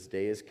this. This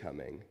day is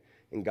coming.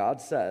 And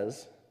God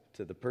says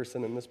to the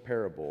person in this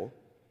parable,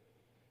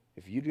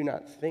 if you do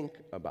not think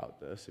about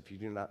this, if you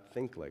do not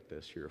think like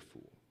this, you're a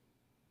fool.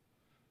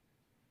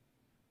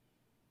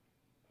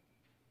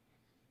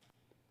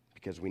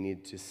 Because we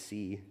need to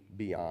see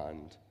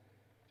beyond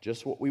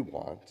just what we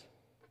want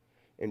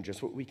and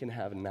just what we can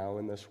have now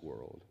in this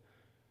world,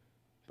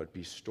 but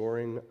be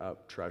storing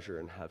up treasure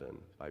in heaven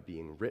by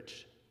being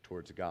rich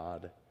towards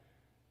God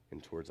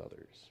and towards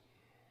others.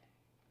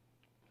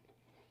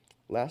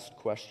 Last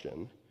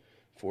question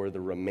for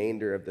the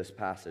remainder of this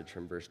passage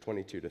from verse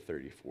 22 to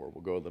 34.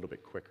 We'll go a little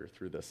bit quicker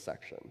through this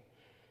section.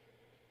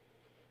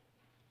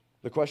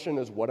 The question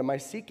is, what am I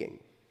seeking?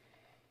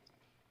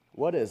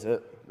 What is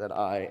it that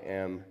I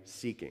am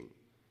seeking?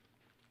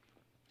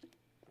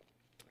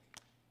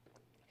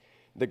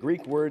 The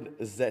Greek word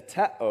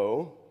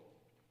zeteo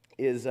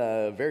is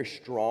a very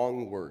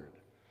strong word.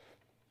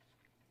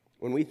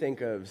 When we think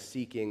of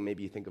seeking,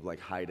 maybe you think of like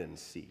hide and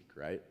seek,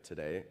 right,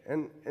 today?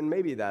 And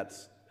maybe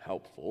that's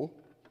helpful.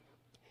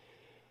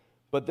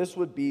 But this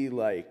would be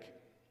like,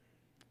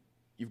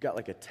 you've got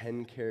like a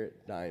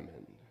 10-carat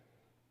diamond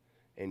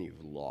and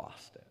you've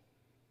lost it.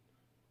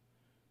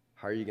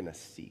 How are you going to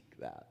seek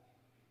that?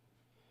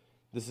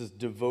 This is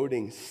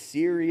devoting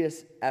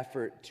serious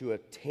effort to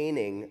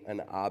attaining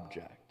an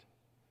object.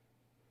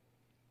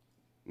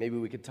 Maybe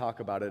we could talk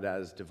about it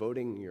as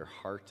devoting your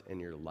heart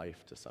and your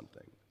life to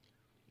something.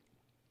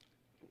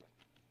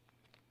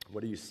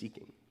 What are you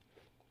seeking?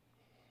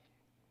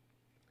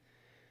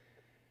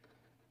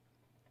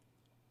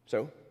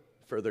 So,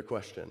 further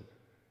question.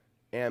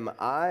 Am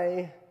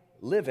I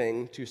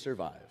living to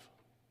survive?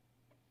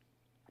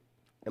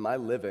 Am I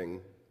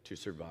living to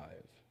survive?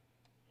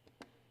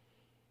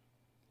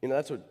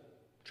 That's what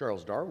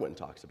Charles Darwin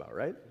talks about,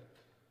 right?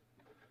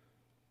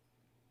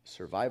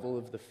 Survival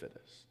of the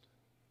fittest.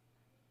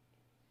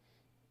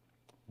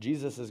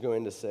 Jesus is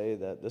going to say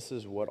that this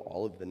is what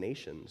all of the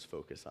nations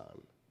focus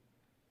on.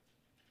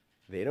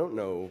 They don't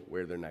know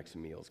where their next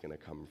meal is going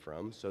to come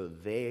from, so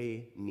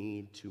they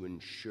need to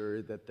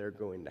ensure that they're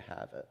going to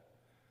have it.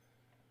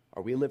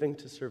 Are we living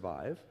to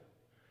survive?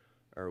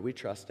 Or are we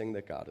trusting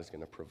that God is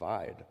going to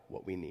provide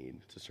what we need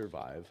to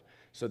survive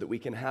so that we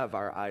can have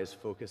our eyes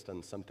focused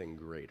on something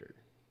greater?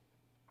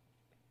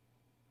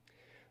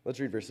 Let's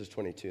read verses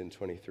 22 and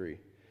 23.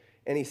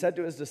 And he said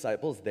to his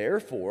disciples,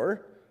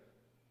 therefore,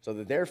 so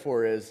the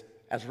therefore is,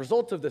 as a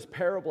result of this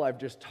parable I've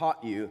just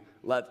taught you,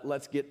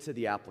 let's get to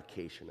the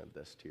application of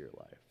this to your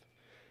life.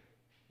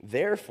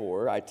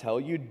 Therefore, I tell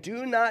you,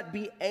 do not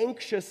be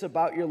anxious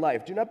about your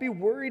life. Do not be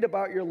worried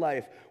about your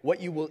life, what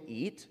you will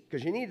eat,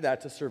 because you need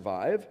that to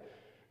survive,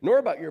 nor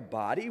about your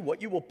body,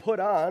 what you will put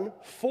on,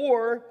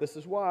 for, this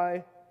is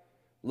why,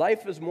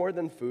 life is more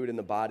than food and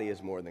the body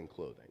is more than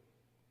clothing.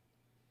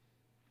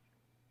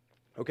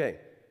 Okay,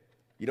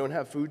 you don't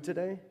have food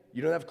today?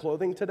 You don't have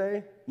clothing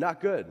today?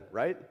 Not good,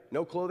 right?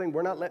 No clothing,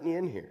 we're not letting you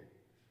in here.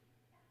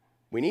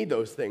 We need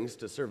those things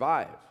to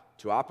survive,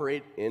 to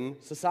operate in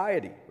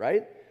society,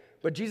 right?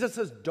 But Jesus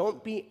says,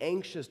 don't be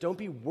anxious, don't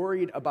be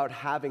worried about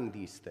having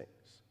these things.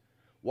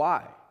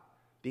 Why?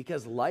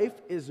 Because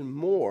life is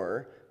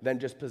more than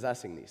just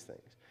possessing these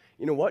things.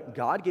 You know what?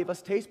 God gave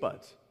us taste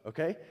buds,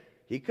 okay?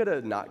 He could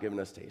have not given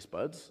us taste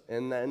buds,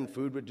 and then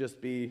food would just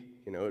be,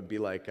 it'd be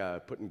like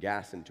putting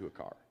gas into a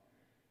car.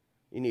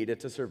 You need it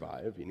to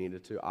survive. You need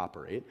it to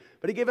operate.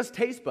 But he gave us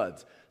taste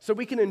buds so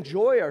we can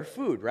enjoy our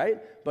food, right?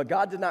 But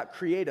God did not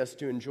create us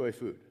to enjoy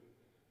food.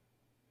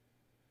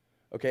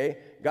 Okay?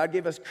 God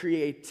gave us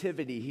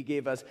creativity. He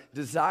gave us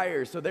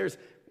desires. So there's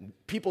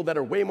people that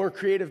are way more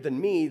creative than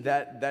me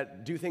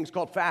that do things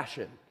called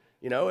fashion,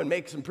 and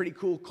make some pretty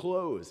cool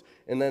clothes.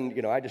 And then,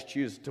 I just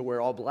choose to wear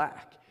all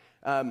black.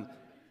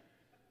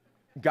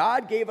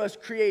 God gave us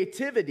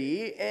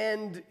creativity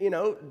and,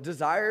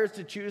 desires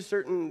to choose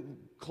certain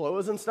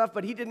clothes and stuff,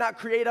 but he did not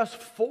create us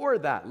for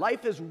that.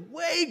 Life is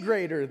way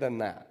greater than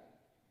that.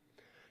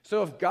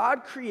 So if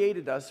God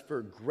created us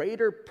for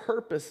greater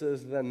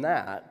purposes than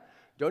that,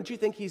 don't you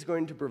think he's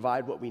going to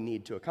provide what we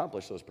need to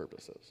accomplish those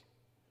purposes?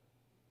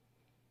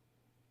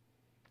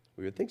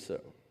 We would think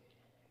so.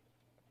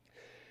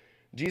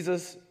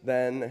 Jesus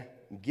then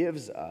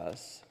gives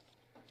us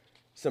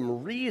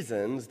some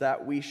reasons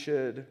that we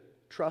should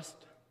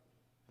trust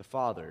the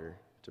Father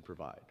to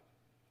provide.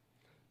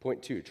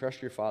 Point 2,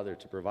 trust your Father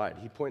to provide.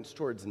 He points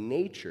towards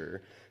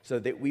nature so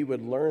that we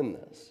would learn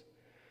this.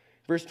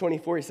 Verse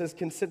 24, he says,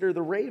 consider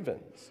the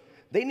ravens.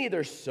 They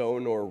neither sow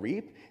nor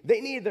reap.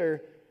 They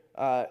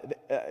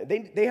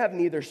have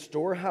neither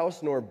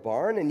storehouse nor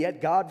barn, and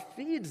yet God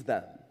feeds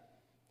them.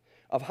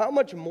 Of how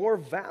much more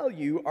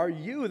value are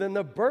you than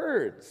the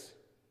birds?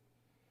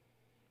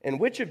 And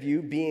which of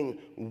you, being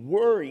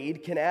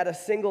worried, can add a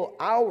single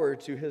hour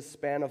to his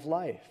span of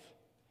life?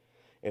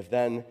 If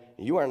then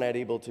you are not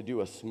able to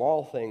do a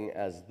small thing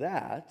as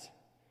that,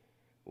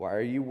 why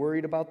are you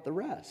worried about the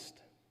rest?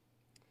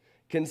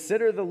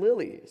 Consider the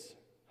lilies,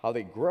 how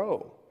they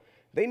grow.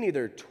 They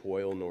neither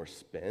toil nor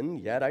spin,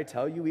 yet I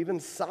tell you, even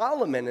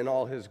Solomon in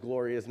all his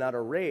glory is not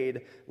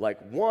arrayed like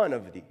one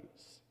of these.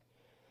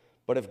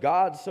 But if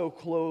God so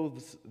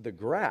clothes the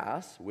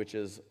grass, which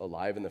is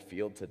alive in the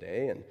field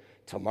today, and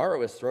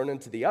tomorrow is thrown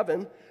into the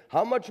oven,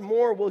 how much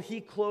more will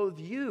he clothe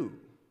you,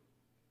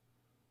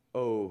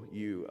 O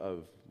you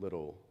of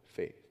little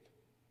faith?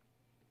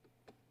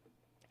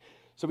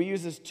 So we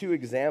use these two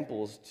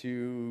examples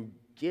to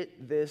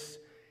get this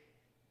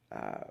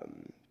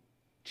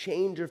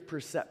change of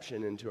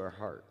perception into our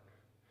heart.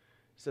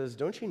 It says,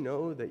 don't you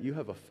know that you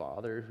have a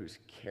Father who's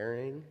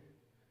caring,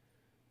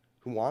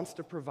 who wants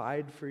to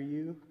provide for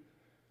you,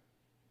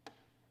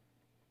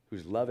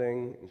 who's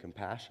loving and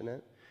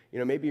compassionate?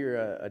 Maybe you're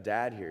a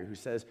dad here who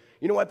says,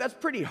 you know what, that's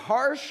pretty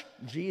harsh,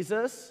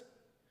 Jesus.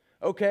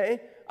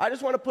 Okay, I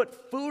just want to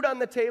put food on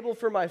the table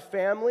for my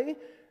family,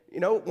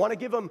 want to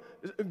give them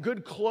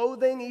good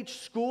clothing each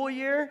school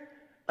year.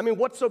 I mean,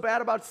 what's so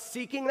bad about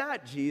seeking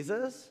that,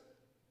 Jesus?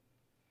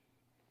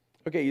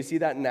 Okay, you see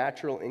that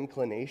natural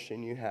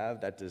inclination you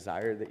have, that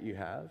desire that you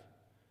have?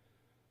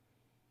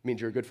 It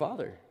means you're a good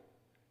father.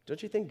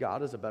 Don't you think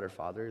God is a better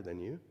father than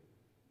you?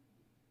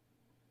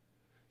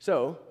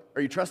 So,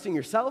 are you trusting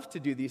yourself to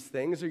do these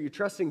things, or are you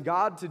trusting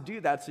God to do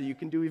that so you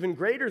can do even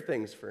greater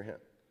things for him?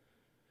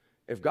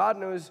 If God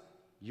knows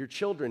your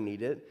children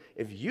need it,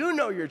 if you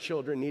know your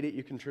children need it,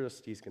 you can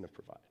trust he's going to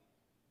provide.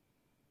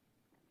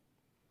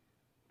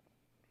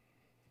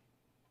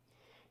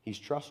 He's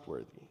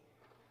trustworthy.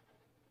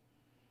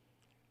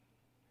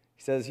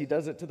 He says he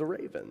does it to the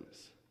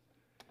ravens.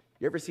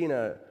 You ever seen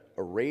a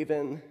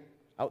raven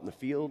out in the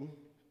field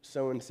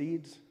sowing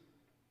seeds?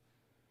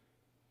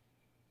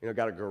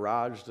 Got a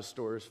garage to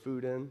store his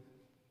food in?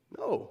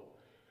 No.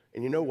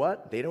 And you know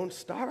what? They don't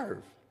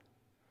starve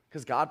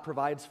because God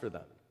provides for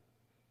them.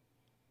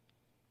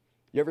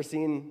 You ever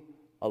seen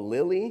a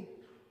lily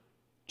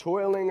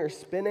toiling or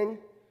spinning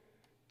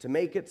to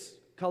make its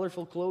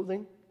colorful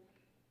clothing?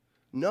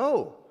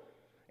 No.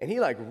 And he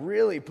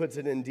really puts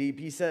it in deep.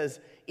 He says,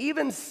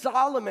 even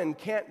Solomon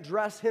can't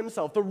dress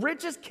himself. The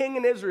richest king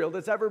in Israel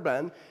that's ever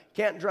been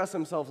can't dress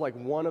himself like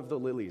one of the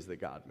lilies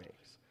that God makes.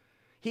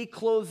 He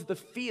clothes the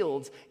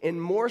fields in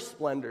more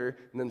splendor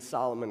than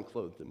Solomon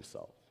clothed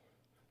himself.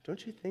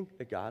 Don't you think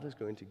that God is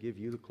going to give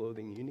you the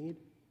clothing you need?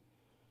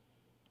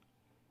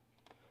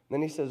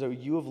 Then he says, oh,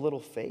 you of little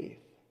faith.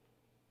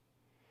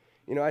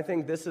 I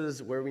think this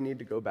is where we need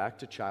to go back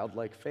to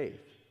childlike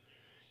faith.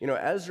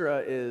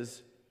 Ezra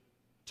is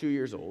 2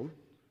 years old.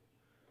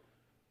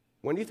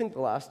 When do you think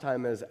the last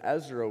time as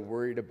Ezra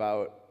worried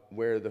about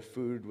where the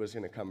food was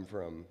going to come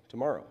from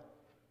tomorrow?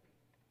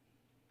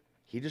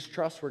 He just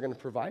trusts we're going to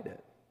provide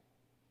it.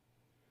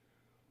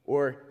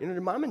 Or, did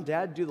mom and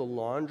dad do the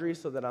laundry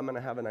so that I'm going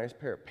to have a nice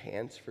pair of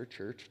pants for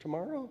church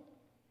tomorrow?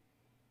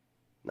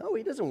 No,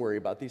 he doesn't worry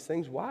about these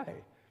things. Why?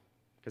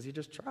 Because he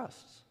just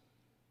trusts.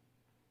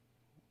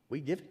 We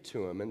give it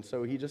to him, and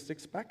so he just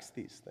expects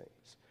these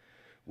things.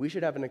 We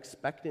should have an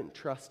expectant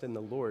trust in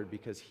the Lord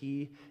because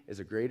he is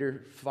a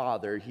greater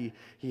father.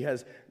 He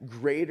has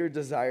greater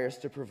desires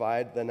to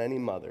provide than any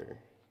mother.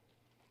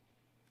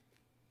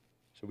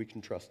 So we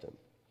can trust him.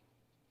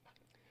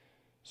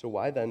 So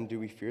why then do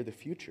we fear the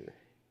future?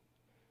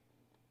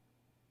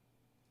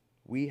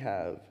 We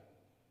have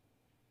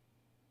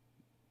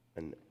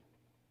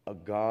a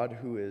God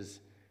who is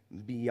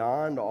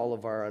beyond all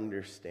of our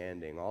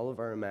understanding, all of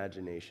our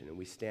imagination, and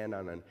we stand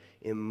on an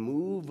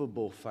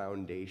immovable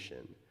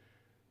foundation.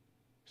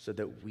 so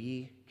that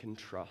we can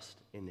trust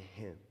in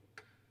him.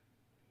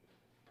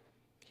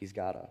 He's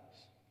got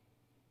us.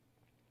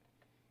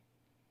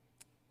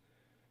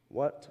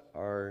 What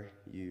are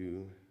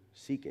you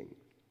seeking?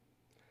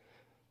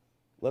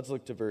 Let's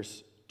look to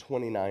verse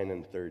 29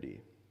 and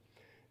 30.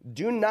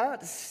 Do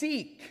not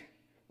seek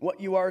what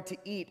you are to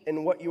eat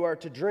and what you are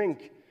to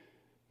drink,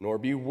 nor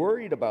be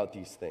worried about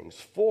these things.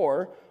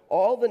 For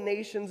all the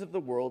nations of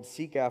the world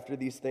seek after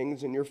these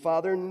things, and your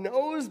Father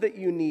knows that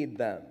you need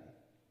them.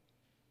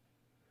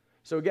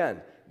 So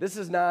again, this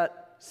is not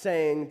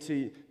saying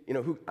to,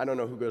 I don't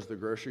know who goes to the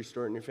grocery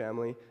store in your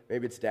family.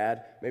 Maybe it's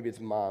dad, maybe it's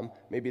mom,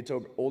 maybe it's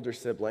an older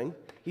sibling.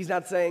 He's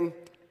not saying,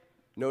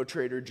 no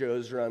Trader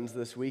Joe's runs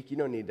this week. You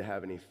don't need to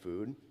have any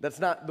food. That's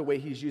not the way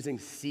he's using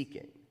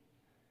seeking.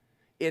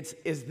 Is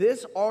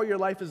this all your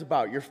life is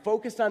about? You're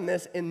focused on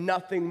this and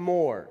nothing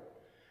more.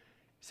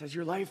 He says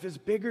your life is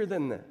bigger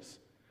than this.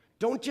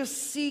 Don't just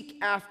seek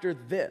after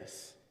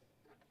this.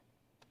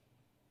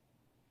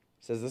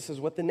 He says this is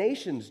what the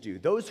nations do.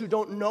 Those who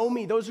don't know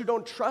me, those who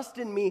don't trust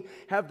in me,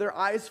 have their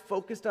eyes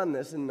focused on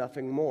this and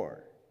nothing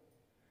more.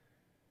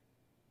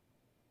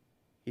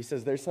 He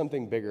says there's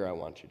something bigger I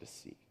want you to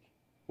seek.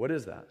 What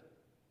is that?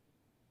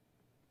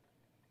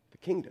 The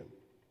kingdom.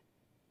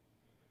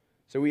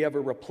 So we have a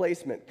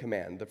replacement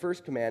command. The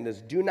first command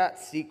is do not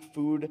seek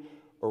food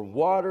or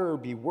water or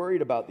be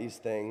worried about these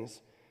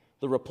things.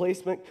 The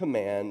replacement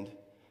command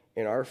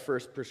in our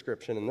first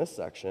prescription in this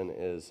section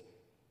is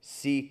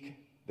seek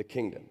the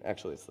kingdom.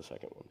 Actually, it's the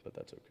second one, but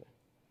that's okay.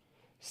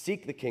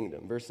 Seek the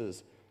kingdom,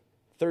 verses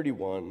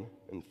 31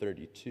 and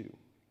 32.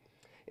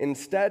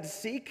 Instead,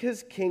 seek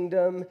his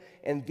kingdom,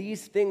 and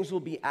these things will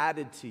be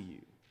added to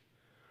you.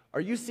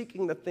 Are you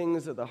seeking the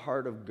things of the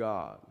heart of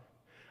God?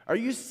 Are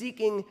you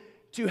seeking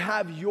to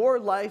have your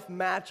life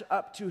match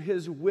up to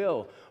his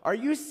will? Are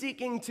you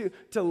seeking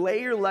to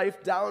lay your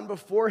life down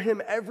before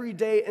him every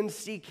day and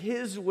seek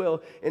his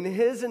will and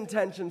his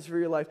intentions for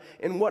your life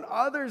and what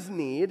others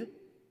need,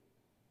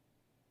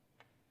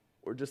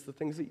 or just the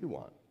things that you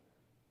want?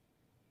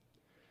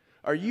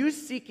 Are you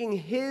seeking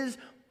his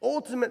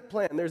ultimate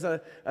plan? There's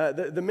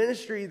the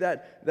ministry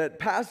that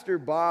Pastor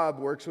Bob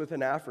works with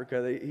in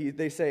Africa.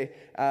 They say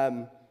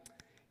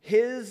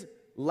his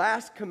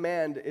last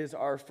command is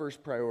our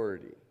first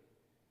priority.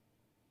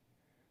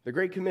 The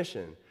Great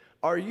Commission.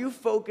 Are you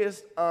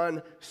focused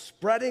on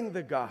spreading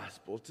the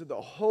gospel to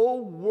the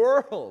whole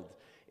world?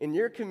 In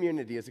your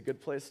community is a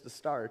good place to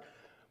start.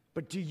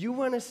 But do you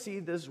want to see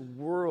this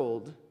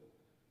world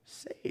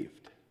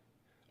saved?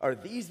 Are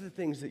these the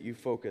things that you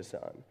focus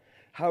on?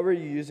 How are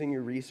you using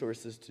your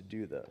resources to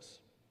do this?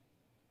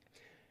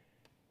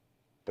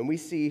 And we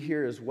see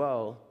here as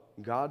well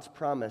God's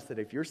promise that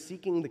if you're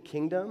seeking the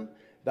kingdom,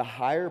 the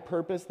higher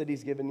purpose that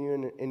he's given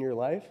you in your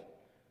life,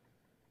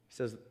 he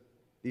says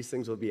these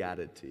things will be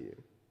added to you.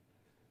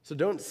 So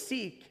don't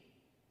seek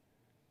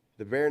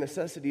the bare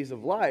necessities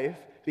of life,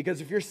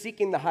 because if you're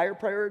seeking the higher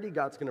priority,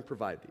 God's going to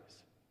provide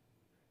these.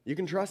 You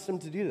can trust him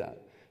to do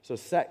that. So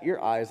set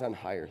your eyes on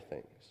higher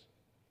things.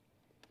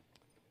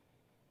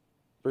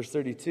 Verse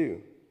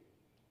 32.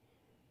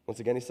 Once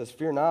again, he says,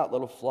 fear not,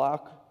 little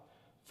flock,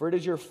 for it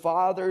is your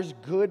Father's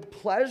good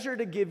pleasure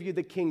to give you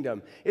the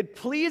kingdom. It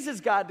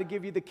pleases God to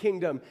give you the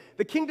kingdom.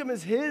 The kingdom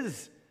is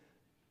his.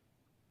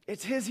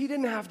 It's his. He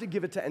didn't have to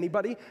give it to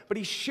anybody, but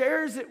he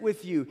shares it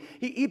with you.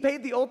 He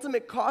paid the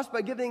ultimate cost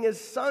by giving his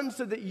son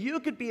so that you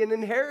could be an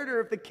inheritor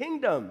of the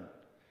kingdom.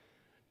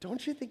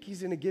 Don't you think he's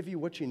going to give you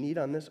what you need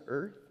on this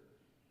earth?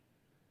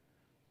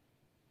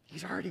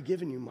 He's already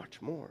given you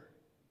much more.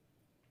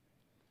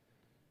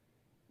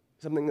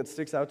 Something that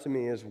sticks out to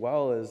me as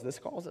well is this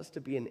calls us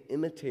to be an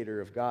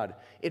imitator of God.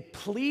 It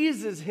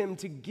pleases him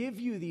to give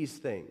you these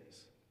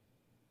things.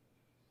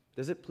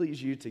 Does it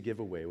please you to give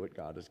away what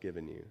God has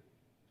given you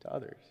to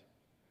others?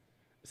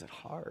 Is it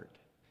hard?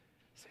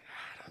 Say,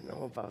 I don't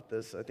know about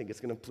this. I think it's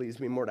going to please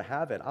me more to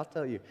have it. I'll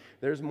tell you,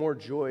 there's more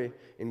joy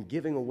in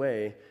giving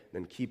away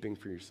than keeping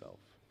for yourself.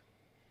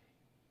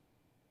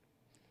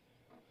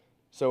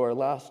 So our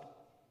last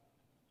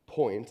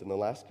point and the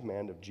last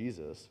command of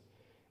Jesus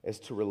is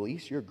to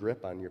release your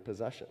grip on your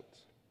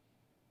possessions.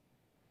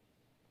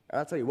 And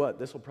I'll tell you what,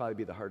 this will probably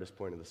be the hardest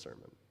point of the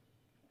sermon.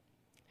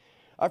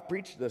 I've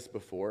preached this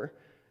before,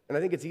 and I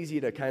think it's easy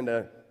to kind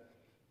of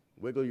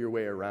wiggle your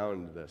way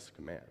around this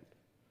command.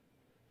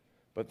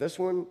 But this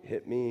one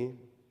hit me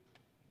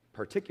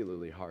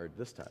particularly hard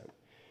this time.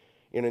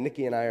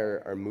 Nikki and I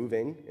are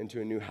moving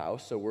into a new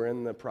house, so we're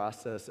in the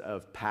process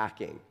of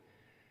packing.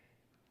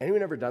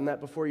 Anyone ever done that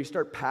before? You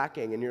start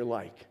packing and you're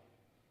like,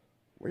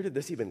 where did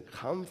this even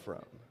come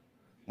from?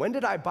 When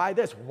did I buy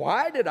this?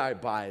 Why did I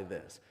buy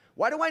this?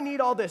 Why do I need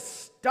all this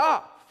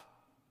stuff?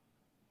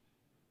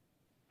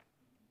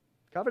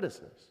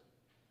 Covetousness.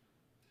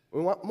 We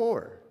want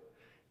more.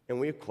 And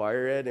we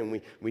acquire it, and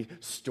we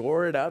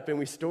store it up, and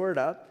we store it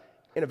up.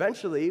 And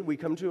eventually, we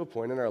come to a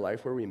point in our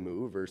life where we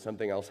move or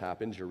something else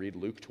happens. You read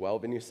Luke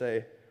 12, and you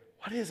say,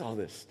 what is all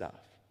this stuff?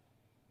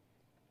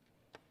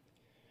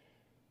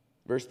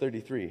 Verse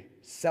 33,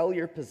 sell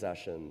your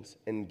possessions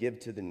and give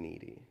to the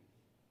needy.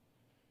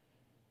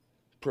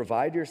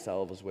 Provide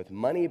yourselves with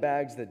money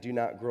bags that do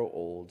not grow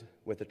old,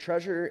 with a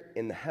treasure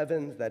in the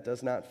heavens that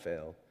does not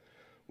fail,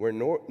 where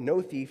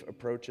no thief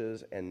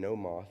approaches and no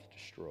moth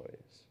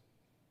destroys.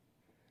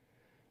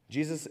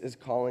 Jesus is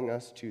calling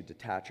us to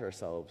detach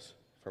ourselves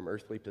from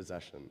earthly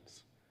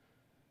possessions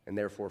and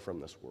therefore from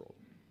this world.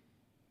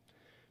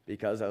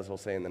 Because, as he'll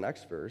say in the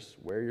next verse,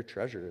 where your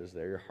treasure is,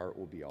 there your heart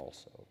will be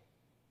also.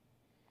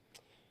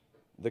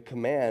 The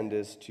command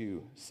is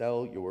to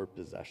sell your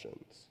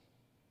possessions.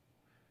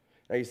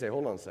 Now you say,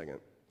 hold on a second.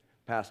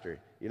 Pastor,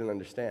 you don't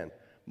understand.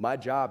 My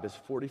job is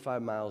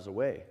 45 miles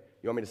away.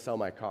 You want me to sell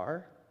my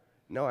car?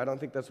 No, I don't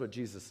think that's what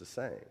Jesus is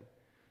saying.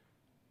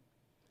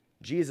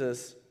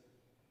 Jesus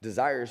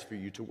desires for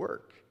you to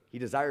work. He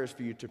desires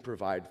for you to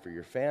provide for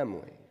your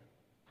family.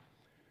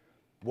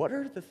 What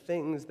are the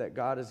things that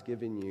God has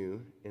given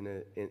you in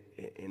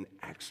an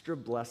extra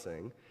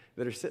blessing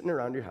that are sitting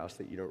around your house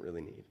that you don't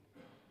really need?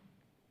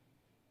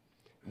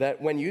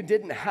 That when you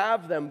didn't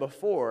have them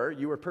before,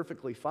 you were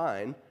perfectly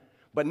fine,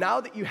 but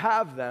now that you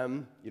have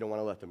them, you don't want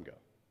to let them go.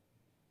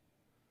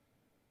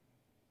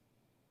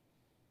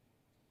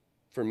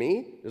 For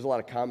me, there's a lot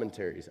of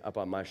commentaries up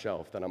on my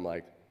shelf that I'm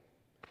like,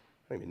 I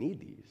don't even need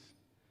these.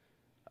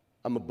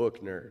 I'm a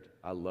book nerd.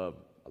 I love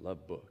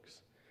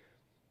books.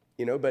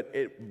 But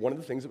one of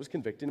the things that was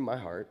convicted in my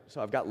heart,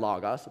 so I've got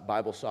Logos,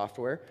 Bible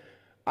software.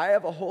 I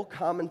have a whole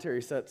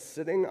commentary set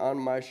sitting on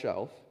my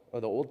shelf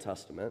of the Old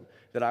Testament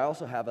that I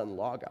also have on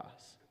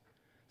Logos.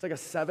 It's like a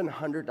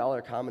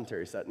 $700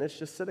 commentary set, and it's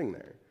just sitting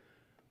there.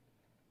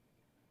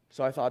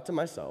 So I thought to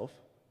myself,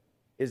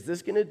 is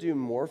this going to do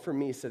more for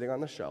me sitting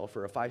on the shelf,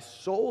 or if I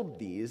sold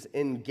these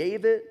and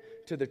gave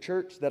it to the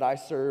church that I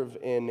serve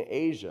in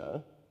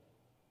Asia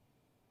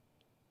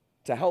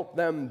to help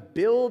them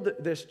build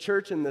this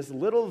church in this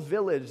little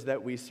village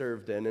that we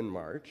served in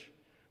March,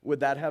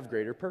 would that have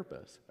greater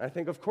purpose? I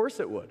think, of course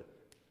it would,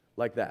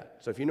 like that.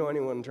 So if you know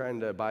anyone trying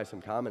to buy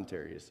some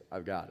commentaries,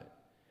 I've got it.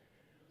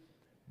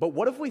 But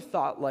what if we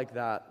thought like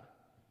that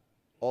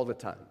all the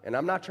time? And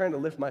I'm not trying to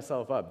lift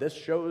myself up. This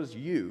shows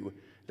you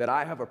that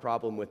I have a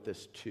problem with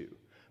this too.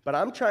 But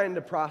I'm trying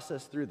to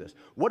process through this.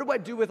 What do I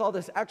do with all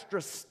this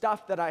extra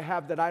stuff that I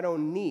have that I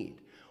don't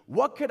need?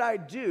 What could I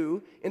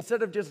do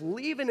instead of just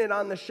leaving it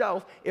on the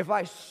shelf if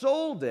I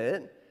sold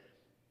it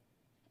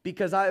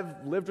because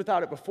I've lived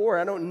without it before,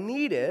 I don't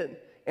need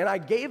it, and I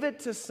gave it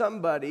to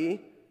somebody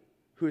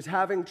who's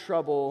having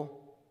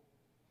trouble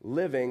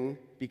living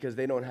because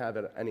they don't have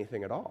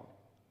anything at all?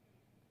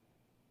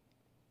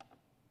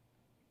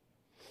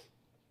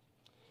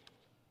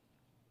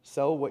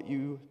 Sell what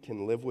you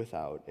can live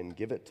without and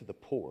give it to the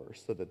poor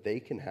so that they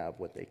can have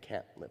what they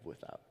can't live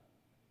without.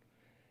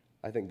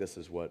 I think this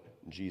is what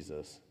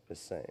Jesus is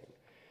saying.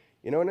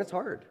 And it's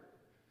hard.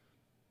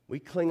 We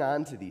cling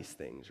on to these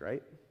things,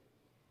 right?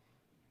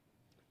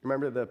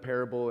 Remember the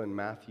parable in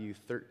Matthew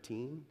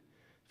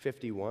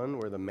 13:51,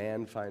 where the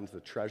man finds the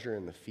treasure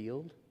in the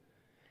field,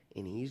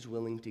 and he's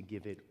willing to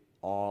give it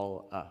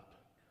all up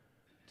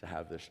to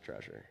have this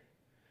treasure.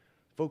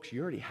 Folks,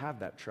 you already have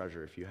that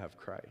treasure if you have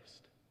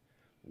Christ.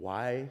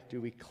 Why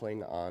do we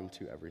cling on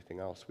to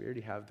everything else? We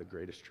already have the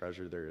greatest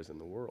treasure there is in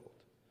the world.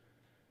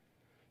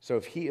 So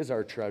if he is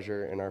our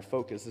treasure and our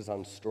focus is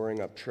on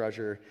storing up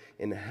treasure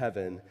in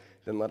heaven,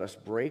 then let us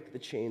break the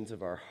chains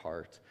of our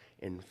heart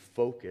and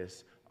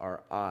focus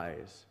our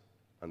eyes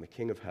on the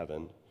King of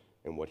heaven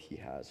and what he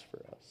has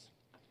for us.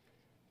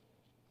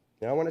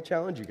 Now I want to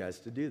challenge you guys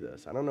to do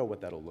this. I don't know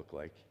what that'll look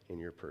like in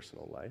your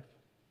personal life.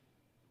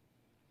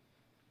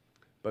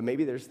 But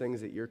maybe there's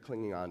things that you're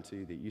clinging on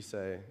to that you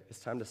say, it's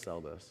time to sell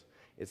this.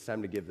 It's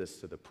time to give this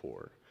to the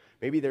poor.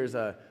 Maybe there's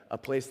a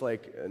place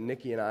like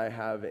Nikki and I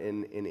have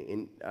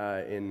in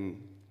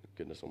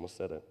goodness, almost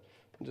said it.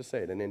 I'll just say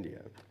it, in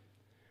India,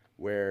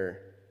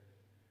 where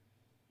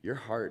your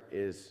heart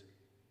is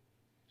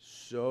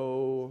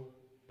so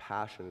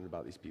passionate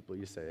about these people,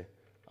 you say,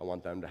 I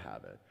want them to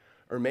have it.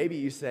 Or maybe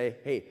you say,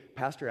 hey,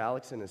 Pastor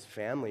Alex and his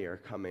family are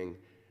coming,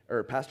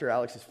 or Pastor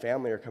Alex's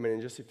family are coming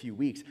in just a few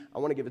weeks. I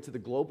want to give it to the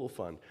Global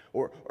Fund.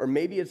 Or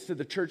maybe it's to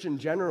the church in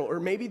general. Or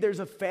maybe there's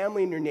a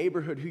family in your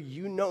neighborhood who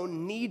you know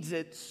needs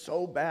it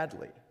so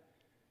badly.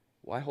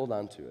 Why hold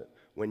on to it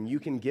when you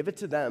can give it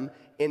to them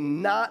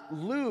and not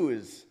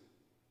lose,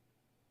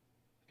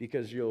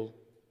 because you'll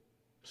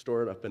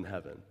store it up in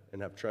heaven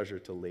and have treasure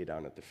to lay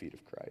down at the feet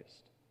of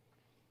Christ?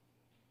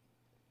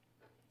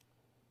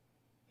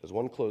 As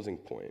one closing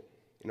point,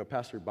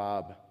 Pastor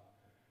Bob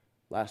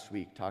last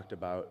week talked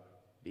about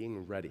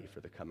being ready for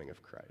the coming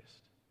of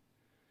Christ.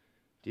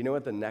 Do you know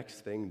what the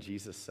next thing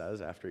Jesus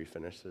says after he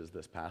finishes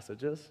this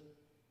passage is?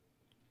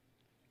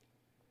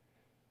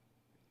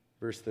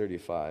 Verse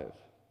 35,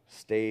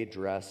 stay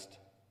dressed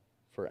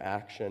for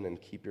action and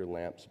keep your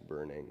lamps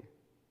burning.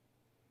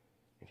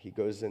 And he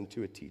goes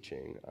into a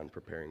teaching on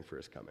preparing for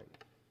his coming.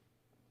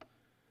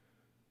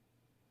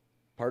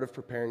 Part of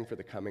preparing for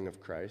the coming of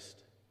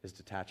Christ is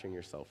detaching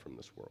yourself from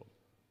this world.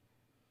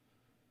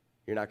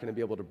 You're not going to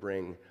be able to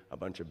bring a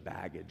bunch of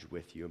baggage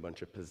with you, a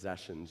bunch of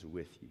possessions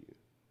with you.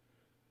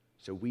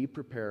 So we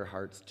prepare our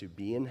hearts to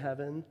be in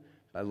heaven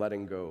by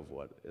letting go of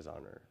what is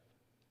on earth.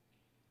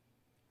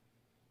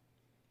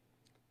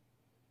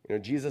 You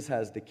know, Jesus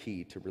has the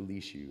key to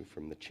release you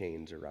from the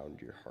chains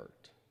around your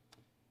heart.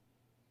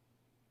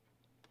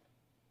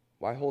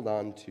 Why hold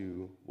on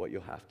to what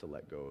you'll have to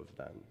let go of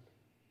then?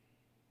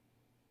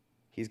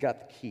 He's got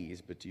the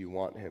keys, but do you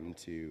want him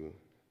to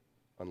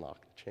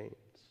unlock the chains?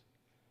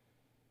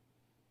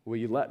 Will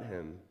you let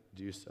him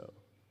do so?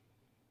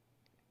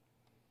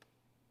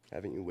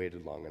 Haven't you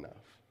waited long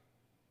enough?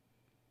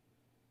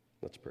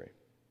 Let's pray.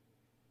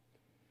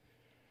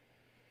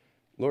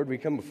 Lord, we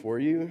come before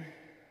you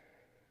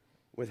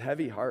with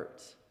heavy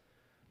hearts.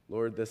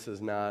 Lord, this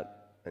is not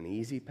an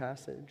easy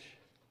passage.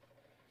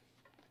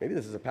 Maybe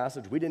this is a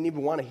passage we didn't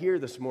even want to hear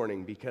this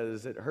morning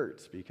because it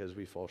hurts, because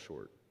we fall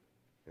short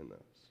in those.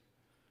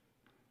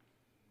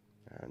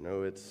 I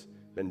know it's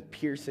been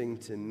piercing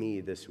to me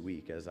this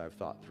week as I've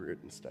thought through it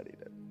and studied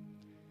it.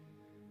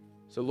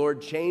 So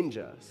Lord, change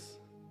us.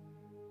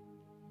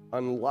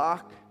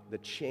 Unlock the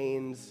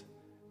chains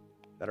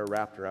that are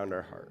wrapped around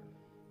our heart,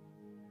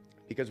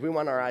 because we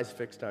want our eyes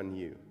fixed on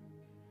you.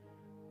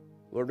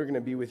 Lord, we're going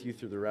to be with you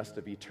through the rest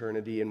of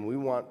eternity, and we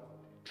want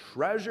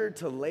treasure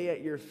to lay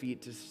at your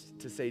feet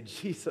to say,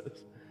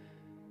 Jesus,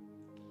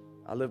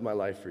 I live my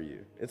life for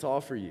you. It's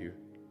all for you.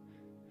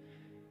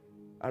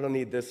 I don't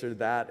need this or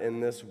that in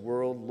this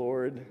world,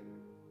 Lord.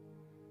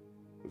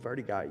 We've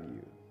already got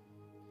you.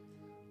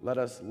 Let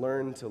us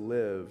learn to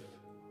live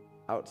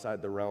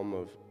outside the realm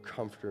of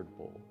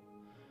comfortable.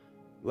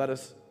 Let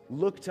us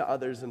look to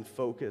others and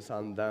focus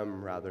on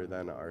them rather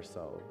than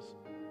ourselves.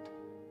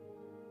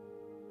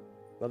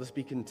 Let us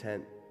be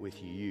content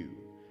with you.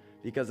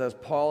 Because as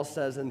Paul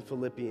says in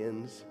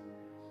Philippians,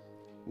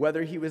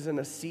 whether he was in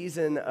a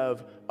season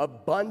of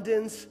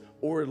abundance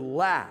or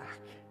lack,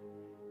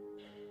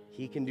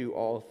 he can do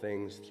all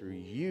things through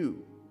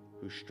you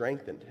who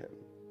strengthened him.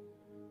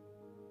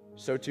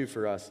 So too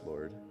for us,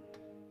 Lord.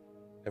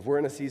 If we're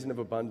in a season of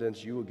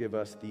abundance, you will give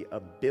us the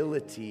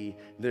ability,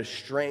 the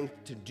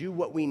strength to do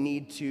what we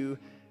need to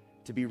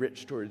be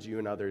rich towards you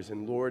and others.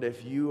 And Lord,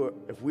 if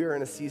we are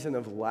in a season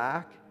of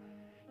lack,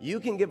 you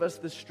can give us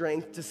the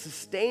strength to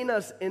sustain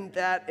us in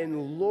that.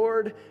 And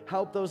Lord,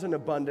 help those in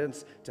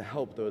abundance to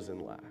help those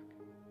in lack.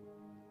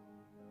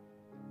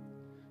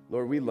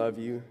 Lord, we love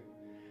you.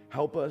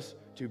 Help us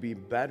to be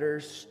better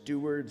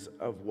stewards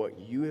of what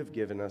you have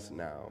given us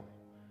now,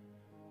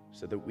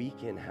 so that we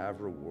can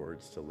have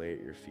rewards to lay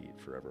at your feet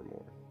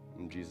forevermore.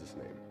 In Jesus'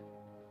 name,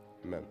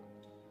 amen.